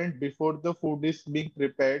restaurant before the food is being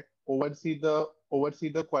prepared, oversee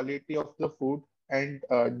the quality of the food, and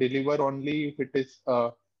deliver only if it is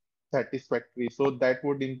satisfactory. So that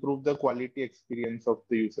would improve the quality experience of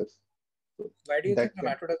the users. So why do you think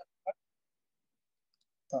Zomato doesn't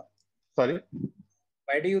Sorry.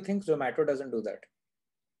 Why do you think Zomato doesn't do that?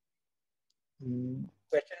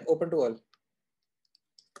 Question open to all.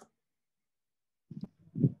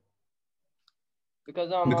 Because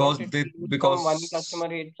the amount it will lose from one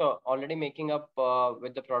customer, it's already making up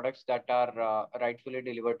with the products that are rightfully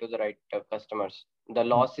delivered to the right customers. The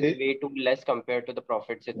loss is way too less compared to the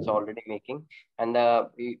profits it's already making, and the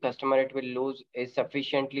customer it will lose is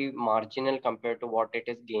sufficiently marginal compared to what it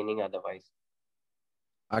is gaining otherwise.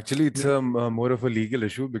 Actually, it's more of a legal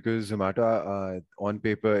issue because Zomato, on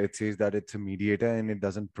paper, it says that it's a mediator and it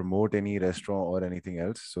doesn't promote any restaurant or anything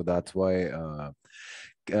else. So that's why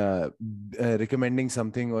recommending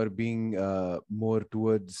something or being more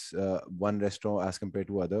towards one restaurant as compared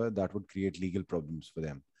to other, that would create legal problems for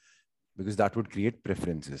them because that would create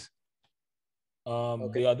preferences.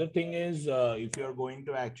 The other thing is if you're going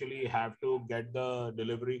to actually have to get the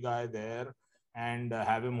delivery guy there and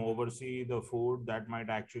have him oversee the food, that might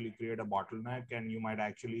actually create a bottleneck and you might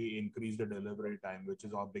actually increase the delivery time, which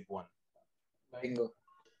is a big one. Bingo.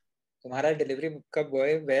 Tumhara delivery ka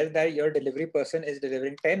boy, where that your delivery person is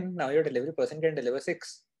delivering 10, now your delivery person can deliver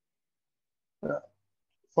 6.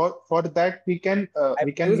 For that we can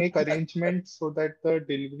make arrangements so that the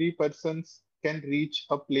delivery persons can reach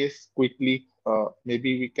a place quickly.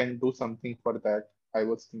 Maybe we can do something for that. I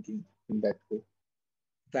was thinking in that way.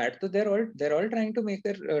 That so they're all trying to make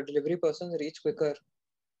their delivery persons reach quicker.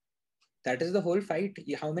 That is the whole fight.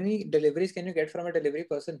 How many deliveries can you get from a delivery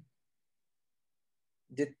person?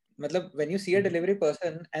 When you see a delivery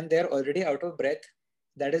person and they're already out of breath,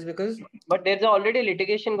 that is because. But there's already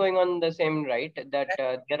litigation going on the same, right? That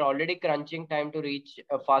they're already crunching time to reach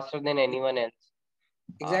faster than anyone else.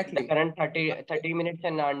 Exactly. The current 30 minutes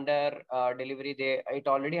and under delivery, it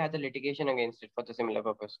already has a litigation against it for the similar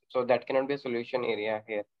purpose. So that cannot be a solution area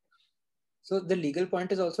here. So the legal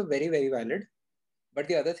point is also very, very valid. But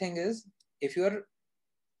the other thing is, if you are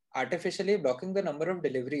artificially blocking the number of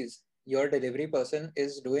deliveries your delivery person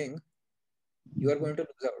is doing, you are going to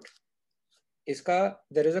lose out.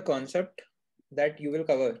 There is a concept that you will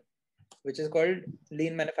cover, which is called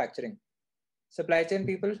lean manufacturing. Supply chain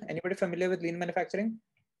people, anybody familiar with lean manufacturing?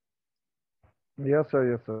 Yes,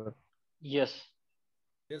 sir. Yes, sir. Yes.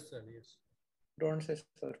 Yes, sir. Yes. Don't say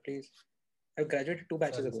sir, please. I graduated 2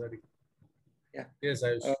 batches ago. Sorry. Yeah. Yes,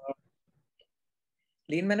 Ayush.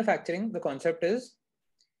 Lean manufacturing, the concept is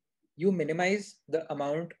you minimize the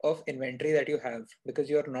amount of inventory that you have because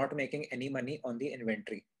you're not making any money on the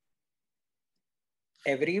inventory.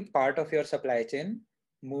 Every part of your supply chain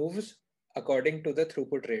moves according to the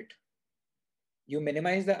throughput rate. You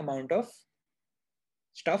minimize the amount of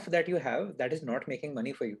stuff that you have that is not making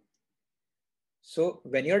money for you. So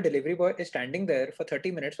when your delivery boy is standing there for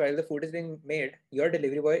 30 minutes while the food is being made, your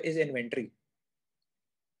delivery boy is inventory.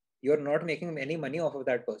 You're not making any money off of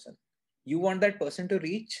that person. You want that person to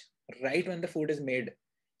reach right when the food is made.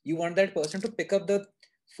 You want that person to pick up the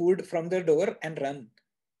food from the door and run.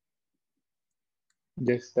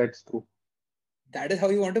 Yes, that's true. That is how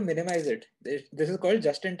you want to minimize it. This is called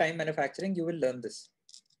just-in-time manufacturing. You will learn this.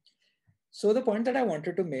 So the point that I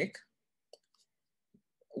wanted to make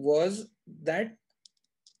was that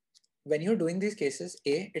when you're doing these cases,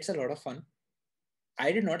 it's a lot of fun.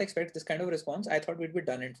 I did not expect this kind of response. I thought we'd be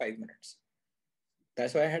done in 5 minutes.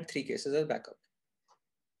 That's why I had 3 cases as backup.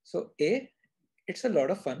 So it's a lot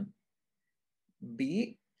of fun.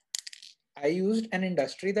 B, I used an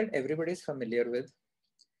industry that everybody is familiar with.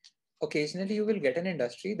 Occasionally, you will get an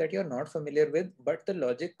industry that you're not familiar with, but the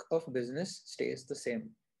logic of business stays the same.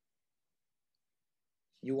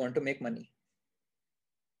 You want to make money.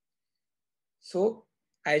 So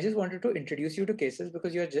I just wanted to introduce you to cases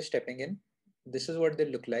because you're just stepping in. This is what they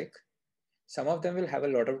look like. Some of them will have a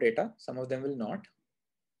lot of data. Some of them will not.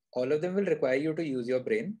 All of them will require you to use your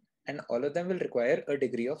brain, and all of them will require a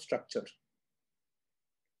degree of structure.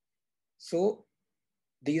 So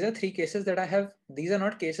these are 3 cases that I have. These are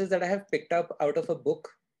not cases that I have picked up out of a book.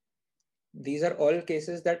 These are all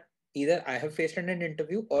cases that either I have faced in an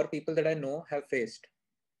interview or people that I know have faced.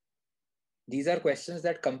 These are questions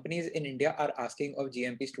that companies in India are asking of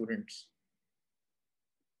GMP students.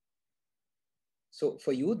 So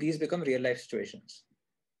for you, these become real life situations.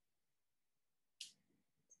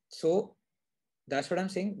 So that's what I'm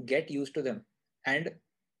saying. Get used to them. And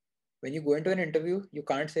when you go into an interview, you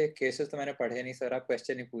can't say cases to maine padhe nahi sir, aap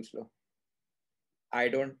question hi pooch lo. I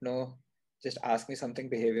don't know. Just ask me something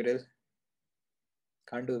behavioral.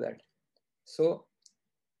 Can't do that. So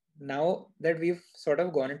now that we've sort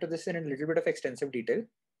of gone into this in a little bit of extensive detail,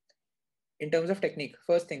 in terms of technique,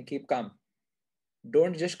 first thing, keep calm.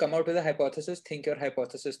 Don't just come out with a hypothesis, think your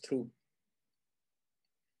hypothesis through.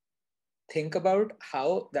 think about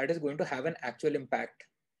how that is going to have an actual impact.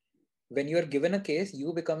 When you are given a case,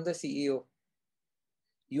 you become the CEO.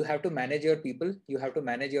 You have to manage your people, you have to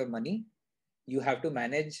manage your money, you have to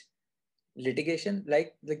manage litigation.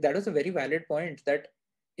 Like that was a very valid point, that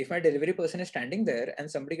if my delivery person is standing there and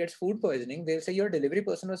somebody gets food poisoning, they'll say your delivery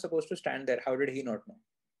person was supposed to stand there. How did he not know?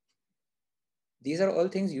 These are all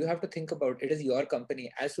things you have to think about. It is your company.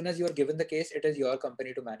 As soon as you are given the case, it is your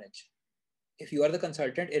company to manage. If you are the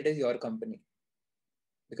consultant, it is your company.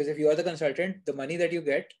 Because if you are the consultant, the money that you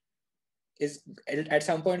get is at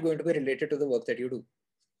some point going to be related to the work that you do.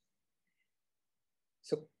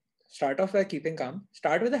 So start off by keeping calm,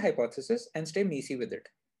 start with a hypothesis and stay messy with it.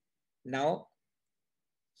 Now,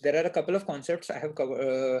 there are a couple of concepts I have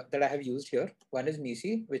that I have used here. One is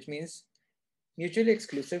MECE, which means mutually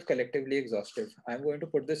exclusive, collectively exhaustive. I'm going to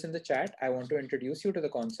put this in the chat. I want to introduce you to the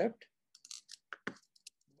concept,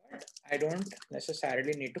 but I don't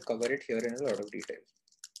necessarily need to cover it here in a lot of detail.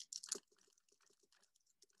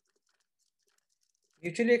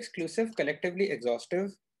 Mutually exclusive, collectively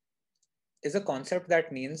exhaustive is a concept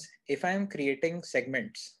that means if I am creating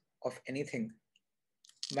segments of anything,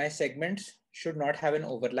 my segments should not have an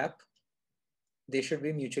overlap. They should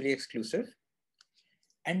be mutually exclusive.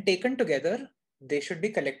 And taken together, they should be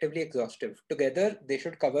collectively exhaustive. Together, they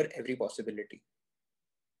should cover every possibility.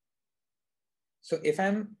 So if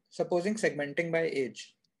I'm supposing segmenting by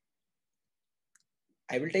age,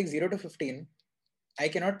 I will take 0 to 15. I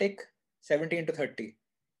cannot take 17 to 30.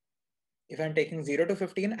 If I'm taking 0 to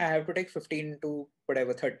 15, I have to take 15 to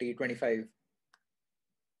whatever, 30, 25.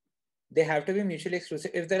 They have to be mutually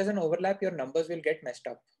exclusive. If there is an overlap, your numbers will get messed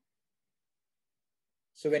up.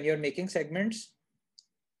 So when you're making segments,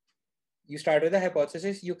 you start with a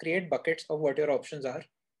hypothesis, you create buckets of what your options are.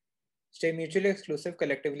 Stay mutually exclusive,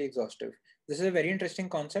 collectively exhaustive. This is a very interesting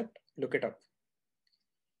concept. Look it up.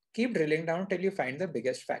 Keep drilling down till you find the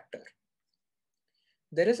biggest factor.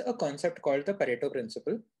 There is a concept called the Pareto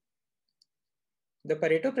principle. The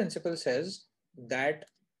Pareto principle says that,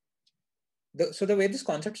 so the way this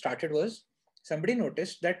concept started was, somebody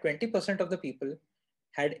noticed that 20% of the people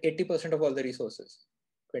had 80% of all the resources.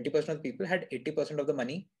 20% of the people had 80% of the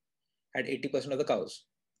money, had 80% of the cows.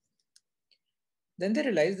 Then they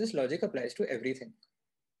realized this logic applies to everything.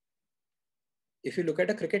 If you look at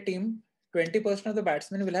a cricket team, 20% of the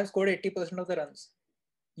batsmen will have scored 80% of the runs.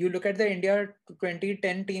 You look at the India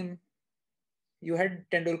 2010 team, you had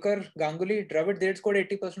Tendulkar, Ganguly, Dravid, they had scored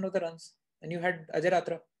 80% of the runs. And you had Ajay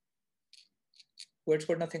Ratra, who had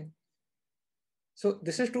scored nothing. So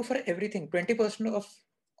this is true for everything. 20%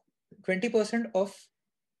 of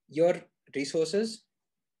your resources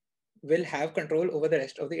will have control over the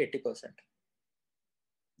rest of the 80%.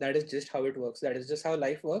 That is just how it works. That is just how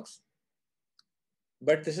life works.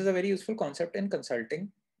 But this is a very useful concept in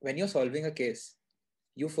consulting. When you're solving a case,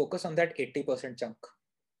 you focus on that 80% chunk.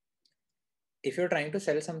 If you're trying to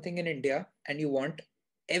sell something in India and you want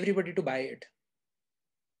everybody to buy it,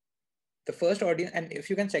 the first audience, and if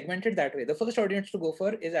you can segment it that way, the first audience to go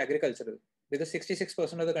for is agricultural, because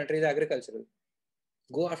 66% of the country is agricultural.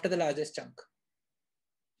 Go after the largest chunk.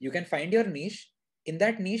 You can find your niche. In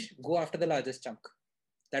that niche, go after the largest chunk.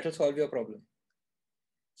 That will solve your problem.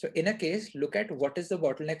 So in a case, look at what is the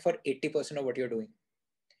bottleneck for 80% of what you're doing.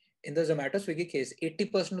 In the Zomato Swiggy case,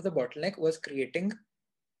 80% of the bottleneck was creating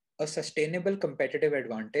a sustainable competitive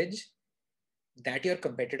advantage that your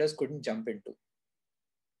competitors couldn't jump into.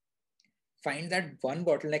 Find that one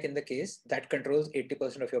bottleneck in the case that controls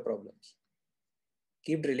 80% of your problems.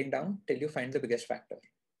 Keep drilling down till you find the biggest factor.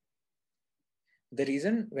 The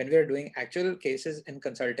reason when we are doing actual cases in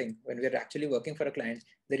consulting, when we are actually working for a client,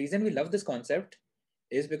 the reason we love this concept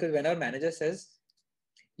is because when our manager says,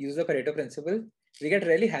 use the Pareto principle, we get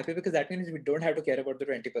really happy, because that means we don't have to care about the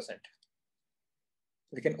 20%.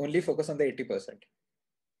 We can only focus on the 80%.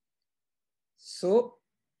 So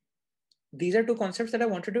these are two concepts that I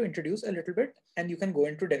wanted to introduce a little bit, and you can go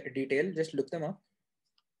into detail, just look them up.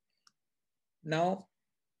 Now,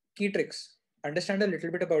 key tricks. Understand a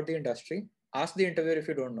little bit about the industry. Ask the interviewer if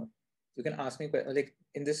you don't know. You can ask me, like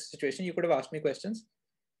in this situation, you could have asked me questions.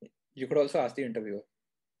 You could also ask the interviewer.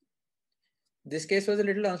 This case was a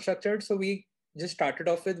little unstructured, so we just started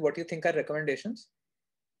off with what you think are recommendations.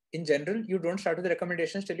 In general, you don't start with the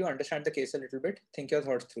recommendations till you understand the case a little bit, think your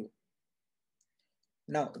thoughts through.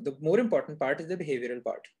 Now, the more important part is the behavioral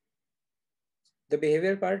part. The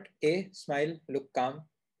behavioral part, A, smile, look calm.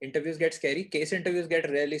 Interviews get scary. Case interviews get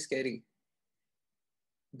really scary,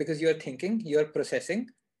 because you're thinking, you're processing,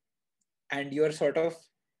 and you're sort of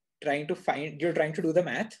trying to do the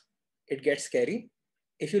math. It gets scary.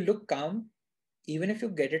 If you look calm, even if you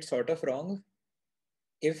get it sort of wrong,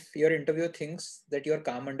 If your interviewer thinks that you're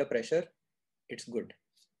calm under pressure, it's good.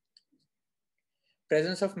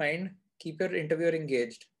 Presence of mind, keep your interviewer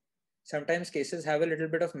engaged. Sometimes cases have a little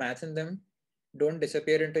bit of math in them. Don't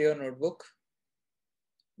disappear into your notebook.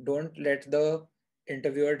 Don't let the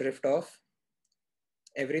interviewer drift off.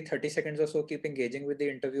 Every 30 seconds or so, keep engaging with the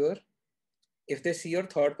interviewer. If they see your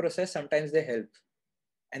thought process, sometimes they help.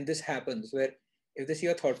 And this happens where if they see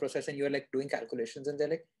your thought process and you're like doing calculations and they're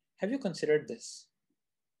like, have you considered this?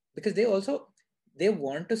 Because they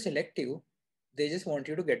want to select you. They just want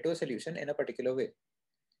you to get to a solution in a particular way.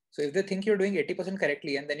 So if they think you're doing 80%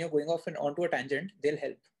 correctly and then you're going off and onto a tangent, they'll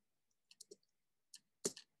help.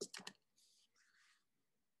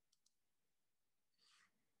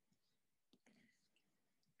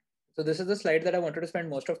 So this is the slide that I wanted to spend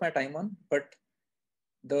most of my time on, but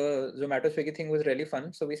the Zomato Swiggy thing was really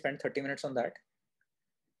fun. So we spent 30 minutes on that.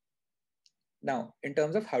 Now, in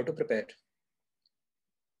terms of how to prepare,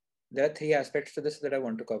 there are 3 aspects to this that I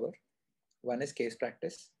want to cover. One is case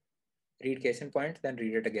practice. Read case in point, then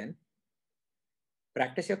read it again.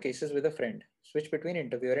 Practice your cases with a friend. Switch between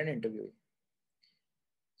interviewer and interviewee.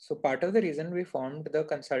 So part of the reason we formed the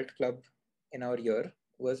Consult Club in our year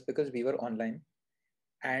was because we were online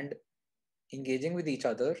and engaging with each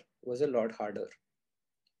other was a lot harder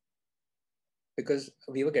because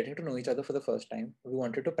we were getting to know each other for the first time. We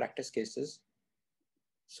wanted to practice cases.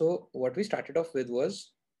 So what we started off with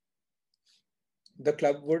was the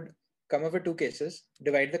club would come up with 2 cases,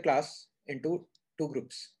 divide the class into 2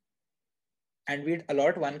 groups, and we'd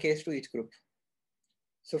allot 1 case to each group.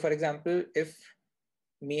 So for example, if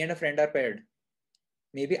me and a friend are paired,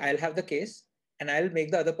 maybe I'll have the case and I'll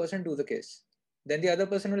make the other person do the case. Then the other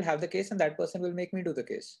person will have the case and that person will make me do the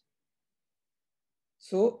case.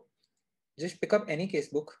 So just pick up any case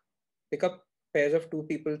book, pick up pairs of 2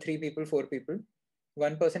 people, 3 people, 4 people.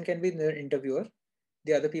 One person can be the interviewer,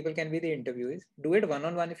 the other people can be the interviewees. Do it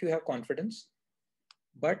one-on-one if you have confidence,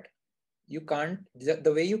 but you can't,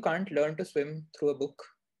 the way you can't learn to swim through a book,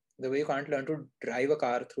 the way you can't learn to drive a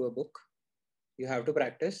car through a book, you have to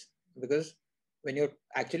practice, because when you're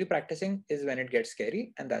actually practicing is when it gets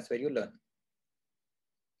scary, and that's where you learn.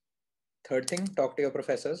 Third thing, talk to your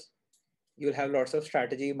professors. You'll have lots of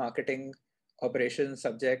strategy, marketing, operations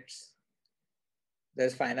subjects.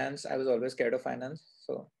 There's finance. I was always scared of finance,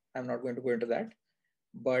 so I'm not going to go into that.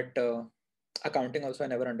 But accounting also I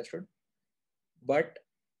never understood. But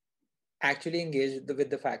actually engage with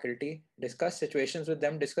the faculty, discuss situations with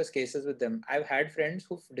them, discuss cases with them. I've had friends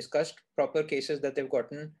who've discussed proper cases that they've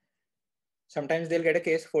gotten. Sometimes they'll get a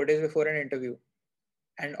case 4 days before an interview.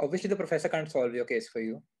 And obviously the professor can't solve your case for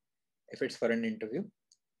you if it's for an interview.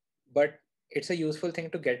 But it's a useful thing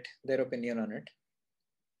to get their opinion on it.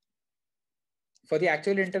 For the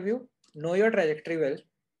actual interview, know your trajectory well.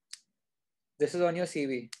 This is on your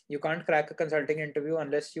CV. You can't crack a consulting interview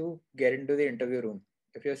unless you get into the interview room.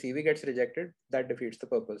 If your CV gets rejected, that defeats the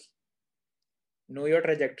purpose. Know your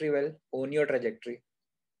trajectory well, own your trajectory.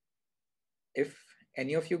 If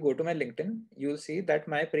any of you go to my LinkedIn, you'll see that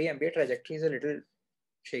my pre-MBA trajectory is a little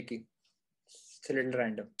shaky. It's a little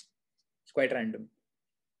random. It's quite random.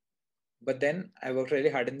 But then I worked really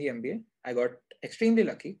hard in the MBA. I got extremely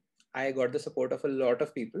lucky. I got the support of a lot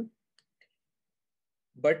of people.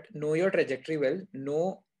 But know your trajectory well.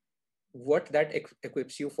 Know what that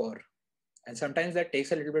equips you for. And sometimes that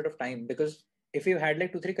takes a little bit of time, because if you've had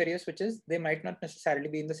like 2-3 career switches, they might not necessarily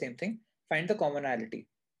be in the same thing. Find the commonality.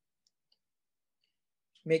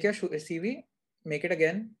 Make your CV, make it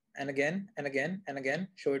again and again and again and again.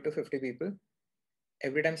 Show it to 50 people.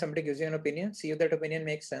 Every time somebody gives you an opinion, see if that opinion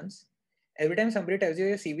makes sense. Every time somebody tells you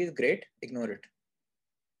your CV is great, ignore it.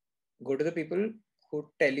 Go to the people who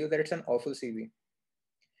tell you that it's an awful CV.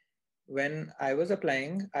 When I was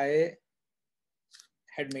applying, I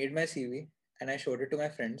had made my CV and I showed it to my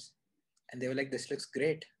friends and they were like, this looks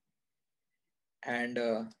great. And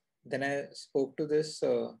then I spoke to this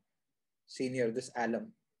senior, this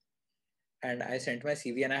alum, and I sent my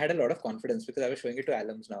CV and I had a lot of confidence because I was showing it to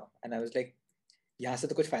alums now. And I was like, yahan se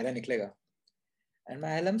to kuch fayda niklega. And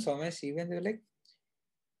my alum saw my CV and they were like,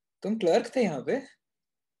 tum clerk the yahan pe?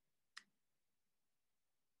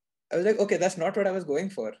 I was like, okay, that's not what I was going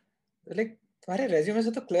for. They're like, तुम्हारे resume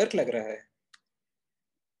से तो clerk लग रहा है.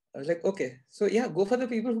 I was like, okay, so yeah, go for the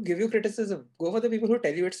people who give you criticism. Go for the people who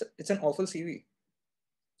tell you it's an awful CV.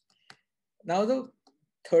 Now the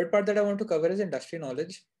third part that I want to cover is industry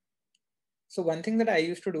knowledge. So one thing that I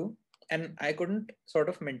used to do, and I couldn't sort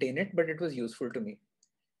of maintain it, but it was useful to me.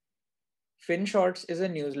 FinShots is a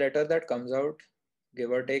newsletter that comes out,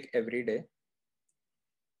 give or take, every day.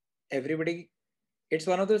 Everybody, it's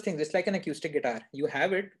one of those things, it's like an acoustic guitar. You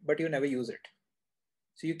have it, but you never use it.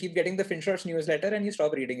 So you keep getting the FinShots newsletter and you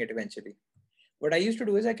stop reading it eventually. What I used to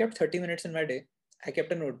do is I kept 30 minutes in my day. I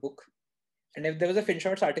kept a notebook. And if there was a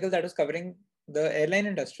FinShots article that was covering the airline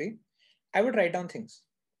industry, I would write down things.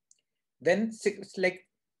 Then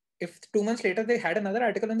if 2 months later they had another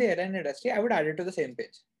article on the airline industry, I would add it to the same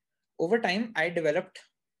page. Over time, I developed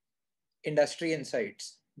industry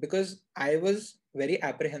insights because I was very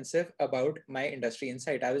apprehensive about my industry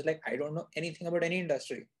insight. I was like, I don't know anything about any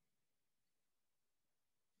industry.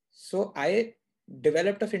 So I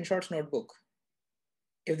developed a FinShots notebook.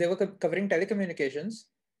 If they were covering telecommunications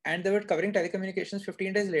and they were covering telecommunications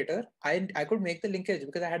 15 days later, I could make the linkage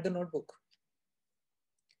because I had the notebook.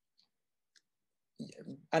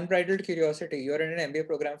 Unbridled curiosity. You're in an MBA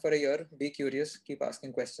program for a year. Be curious. Keep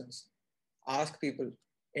asking questions. Ask people.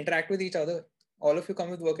 Interact with each other. All of you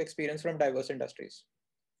come with work experience from diverse industries.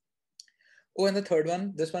 Oh, and the third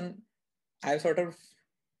one, this one, I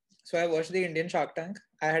watched the Indian Shark Tank.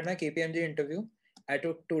 I had my KPMG interview. I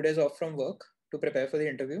took 2 days off from work to prepare for the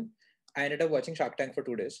interview. I ended up watching Shark Tank for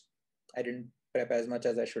 2 days. I didn't prep as much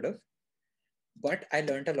as I should have, but I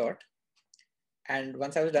learned a lot. And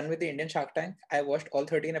once I was done with the Indian Shark Tank, I watched all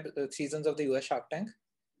 13 seasons of the US Shark Tank.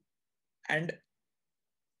 And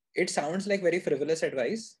it sounds like very frivolous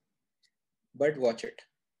advice, but watch it.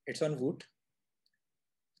 It's on Woot.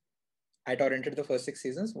 I torrented the first 6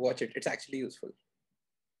 seasons. Watch it. It's actually useful.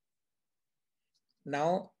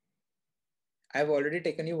 Now, I've already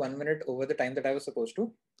taken you 1 minute over the time that I was supposed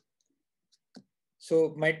to.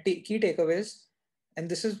 So my key takeaways, and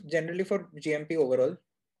this is generally for GMP overall,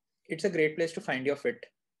 it's a great place to find your fit.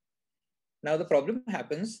 Now, the problem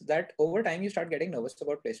happens that over time, you start getting nervous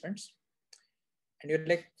about placements. And you're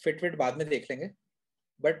like, fit baad mein dekh lenge.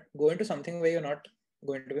 But go into something where you're not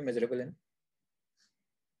going to be miserable in.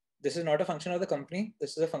 This is not a function of the company.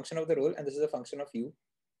 This is a function of the role, and this is a function of you.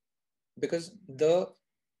 Because the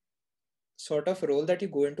sort of role that you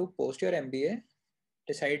go into post your MBA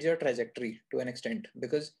decides your trajectory to an extent.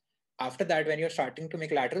 Because after that, when you're starting to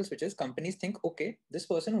make lateral switches, companies think, okay, this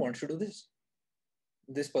person wants to do this.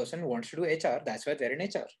 This person wants to do HR. That's why they're in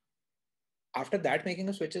HR. After that, making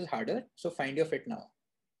a switch is harder. So find your fit now.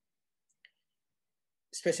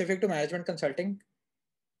 Specific to management consulting,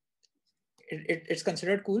 it's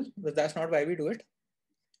considered cool, but that's not why we do it.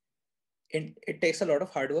 It takes a lot of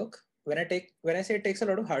hard work. When I say it takes a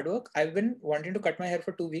lot of hard work, I've been wanting to cut my hair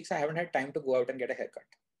for 2 weeks. I haven't had time to go out and get a haircut.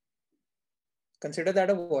 Consider that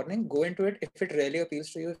a warning. Go into it. If it really appeals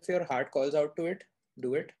to you, if your heart calls out to it,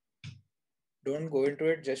 do it. Don't go into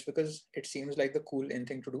it just because it seems like the cool in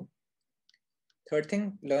thing to do. Third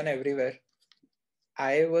thing, learn everywhere.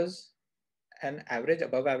 I was an average,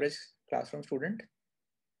 above average classroom student,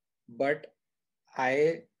 but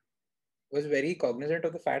I was very cognizant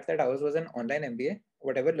of the fact that ours was an online MBA.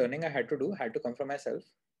 Whatever learning I had to do had to come from myself.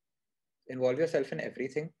 Involve yourself in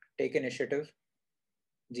everything. Take initiative.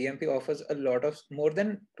 GMP offers a lot of, more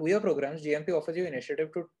than 2-year programs, GMP offers you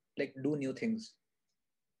initiative to do new things.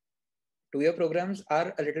 2-year programs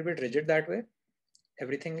are a little bit rigid that way.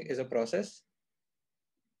 Everything is a process.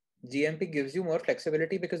 GMP gives you more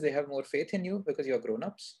flexibility because they have more faith in you because you're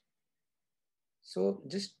grown-ups. So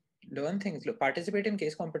just learn things. Participate in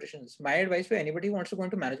case competitions. My advice to anybody who wants to go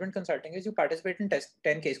into management consulting is you participate in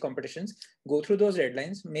 10 case competitions, go through those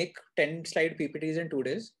deadlines, make 10 slide PPTs in 2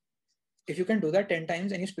 days. If you can do that 10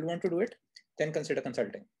 times and you still want to do it, then consider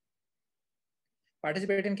consulting.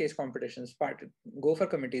 Participate in case competitions, go for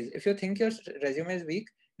committees. If you think your resume is weak,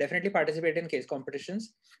 definitely participate in case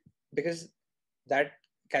competitions because that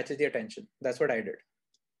catches the attention. That's what I did.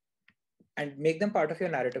 And make them part of your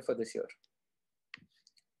narrative for this year.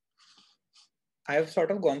 I've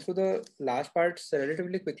sort of gone through the last parts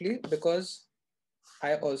relatively quickly because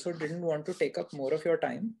I also didn't want to take up more of your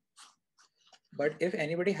time. But if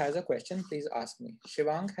anybody has a question, please ask me.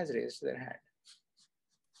 Shivang has raised their hand.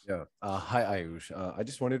 Yeah. Hi, Ayush. I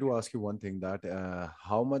just wanted to ask you one thing that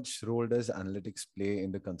how much role does analytics play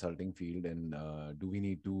in the consulting field? And do we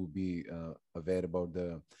need to be aware about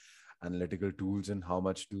the analytical tools and how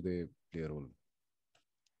much do they play a role?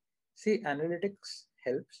 See, analytics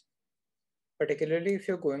helps, particularly if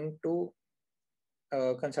you're going to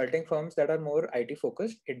consulting firms that are more IT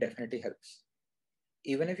focused, it definitely helps.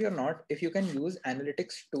 Even if you're not, if you can use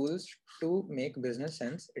analytics tools to make business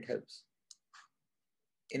sense, it helps.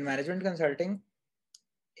 In management consulting,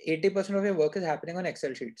 80% of your work is happening on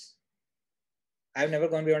Excel sheets. I've never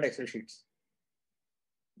gone beyond Excel sheets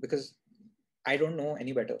because I don't know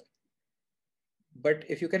any better. But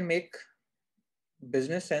if you can make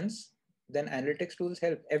business sense, then analytics tools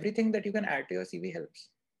help. Everything that you can add to your CV helps.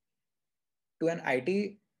 To an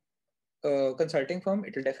IT consulting firm,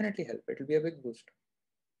 it will definitely help. It will be a big boost.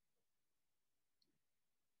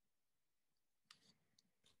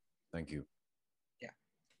 Thank you.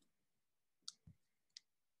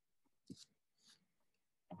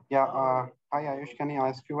 Yeah. Hi, Ayush. Can I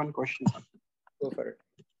ask you one question? Go for it.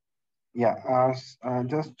 Yeah.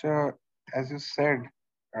 Just as you said,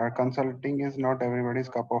 consulting is not everybody's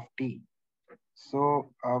cup of tea.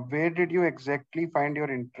 So, where did you exactly find your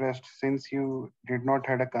interest, since you did not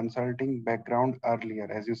had a consulting background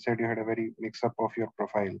earlier? As you said, you had a very mix up of your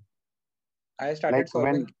profile. I started Like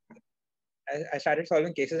solving. when I started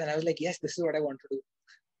solving cases, and I was like, yes, this is what I want to do.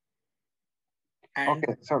 And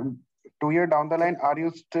okay, so 2 years down the line, are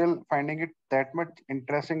you still finding it that much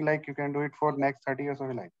interesting? Like you can do it for next 30 years of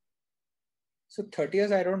your life? so 30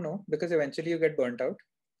 years, I don't know, because eventually you get burnt out.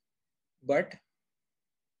 But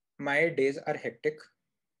my days are hectic,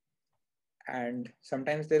 and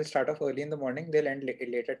sometimes they'll start off early in the morning, they'll end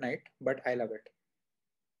late at night, but I love it.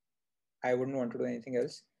 I wouldn't want to do anything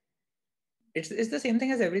else. It's the same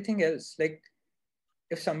thing as everything else. Like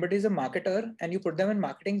if somebody is a marketer and you put them in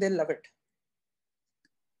marketing, they'll love it.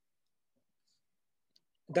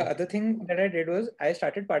 The other thing that I did was I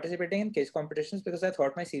started participating in case competitions because I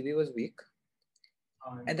thought my CV was weak.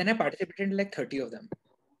 And then I participated in like 30 of them.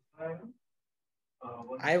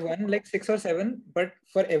 I won like 6 or 7, but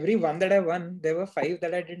for every one that I won, there were 5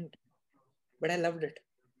 that I didn't. But I loved it.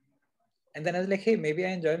 And then I was like, hey, maybe I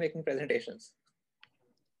enjoy making presentations.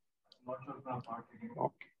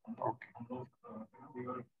 Okay.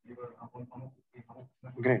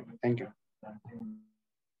 Great. Thank you.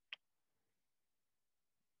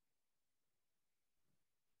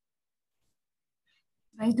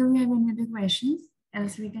 Guys, do we have any other questions?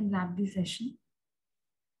 Else we can wrap the session.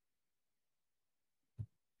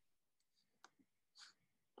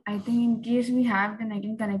 I think in case we have, then I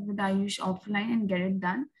can connect with Ayush offline and get it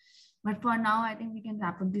done. But for now, I think we can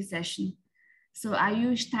wrap up the session. So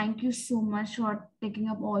Ayush, thank you so much for taking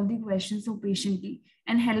up all the questions so patiently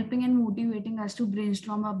and helping and motivating us to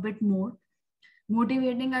brainstorm a bit more,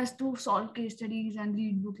 motivating us to solve case studies and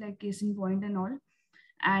read book like Case in Point and all.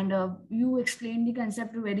 And you explained the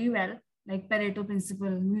concept very well, like Pareto principle,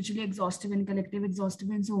 mutually exhaustive and collective exhaustive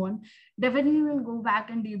and so on. Definitely we'll go back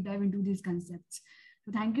and deep dive into these concepts.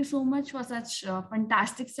 So thank you so much for such a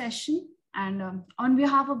fantastic session. And on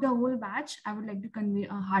behalf of the whole batch, I would like to convey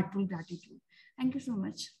a heartfelt gratitude. Thank you so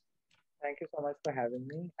much. Thank you so much for having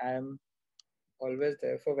me. I am always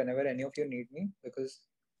there for whenever any of you need me, because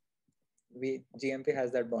GMP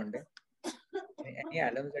has that bonding. Any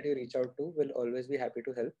alums that you reach out to will always be happy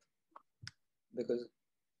to help, because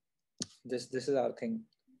this is our thing.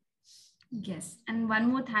 Yes, and one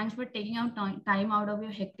more thanks for taking out time out of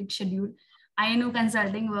your hectic schedule. I know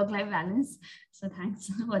consulting work-life balance, so thanks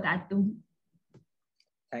for that too.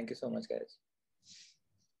 Thank you so much, guys.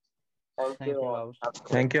 Thank you all.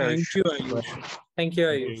 Thank you, Ayush. Thank you,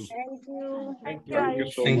 Ayush. Thank you. Thank Thank you. you,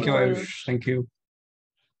 Ayush. Thank you, Ayush. Thank you.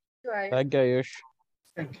 Thank you, Ayush. Thank you, Ayush.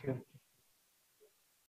 Thank you.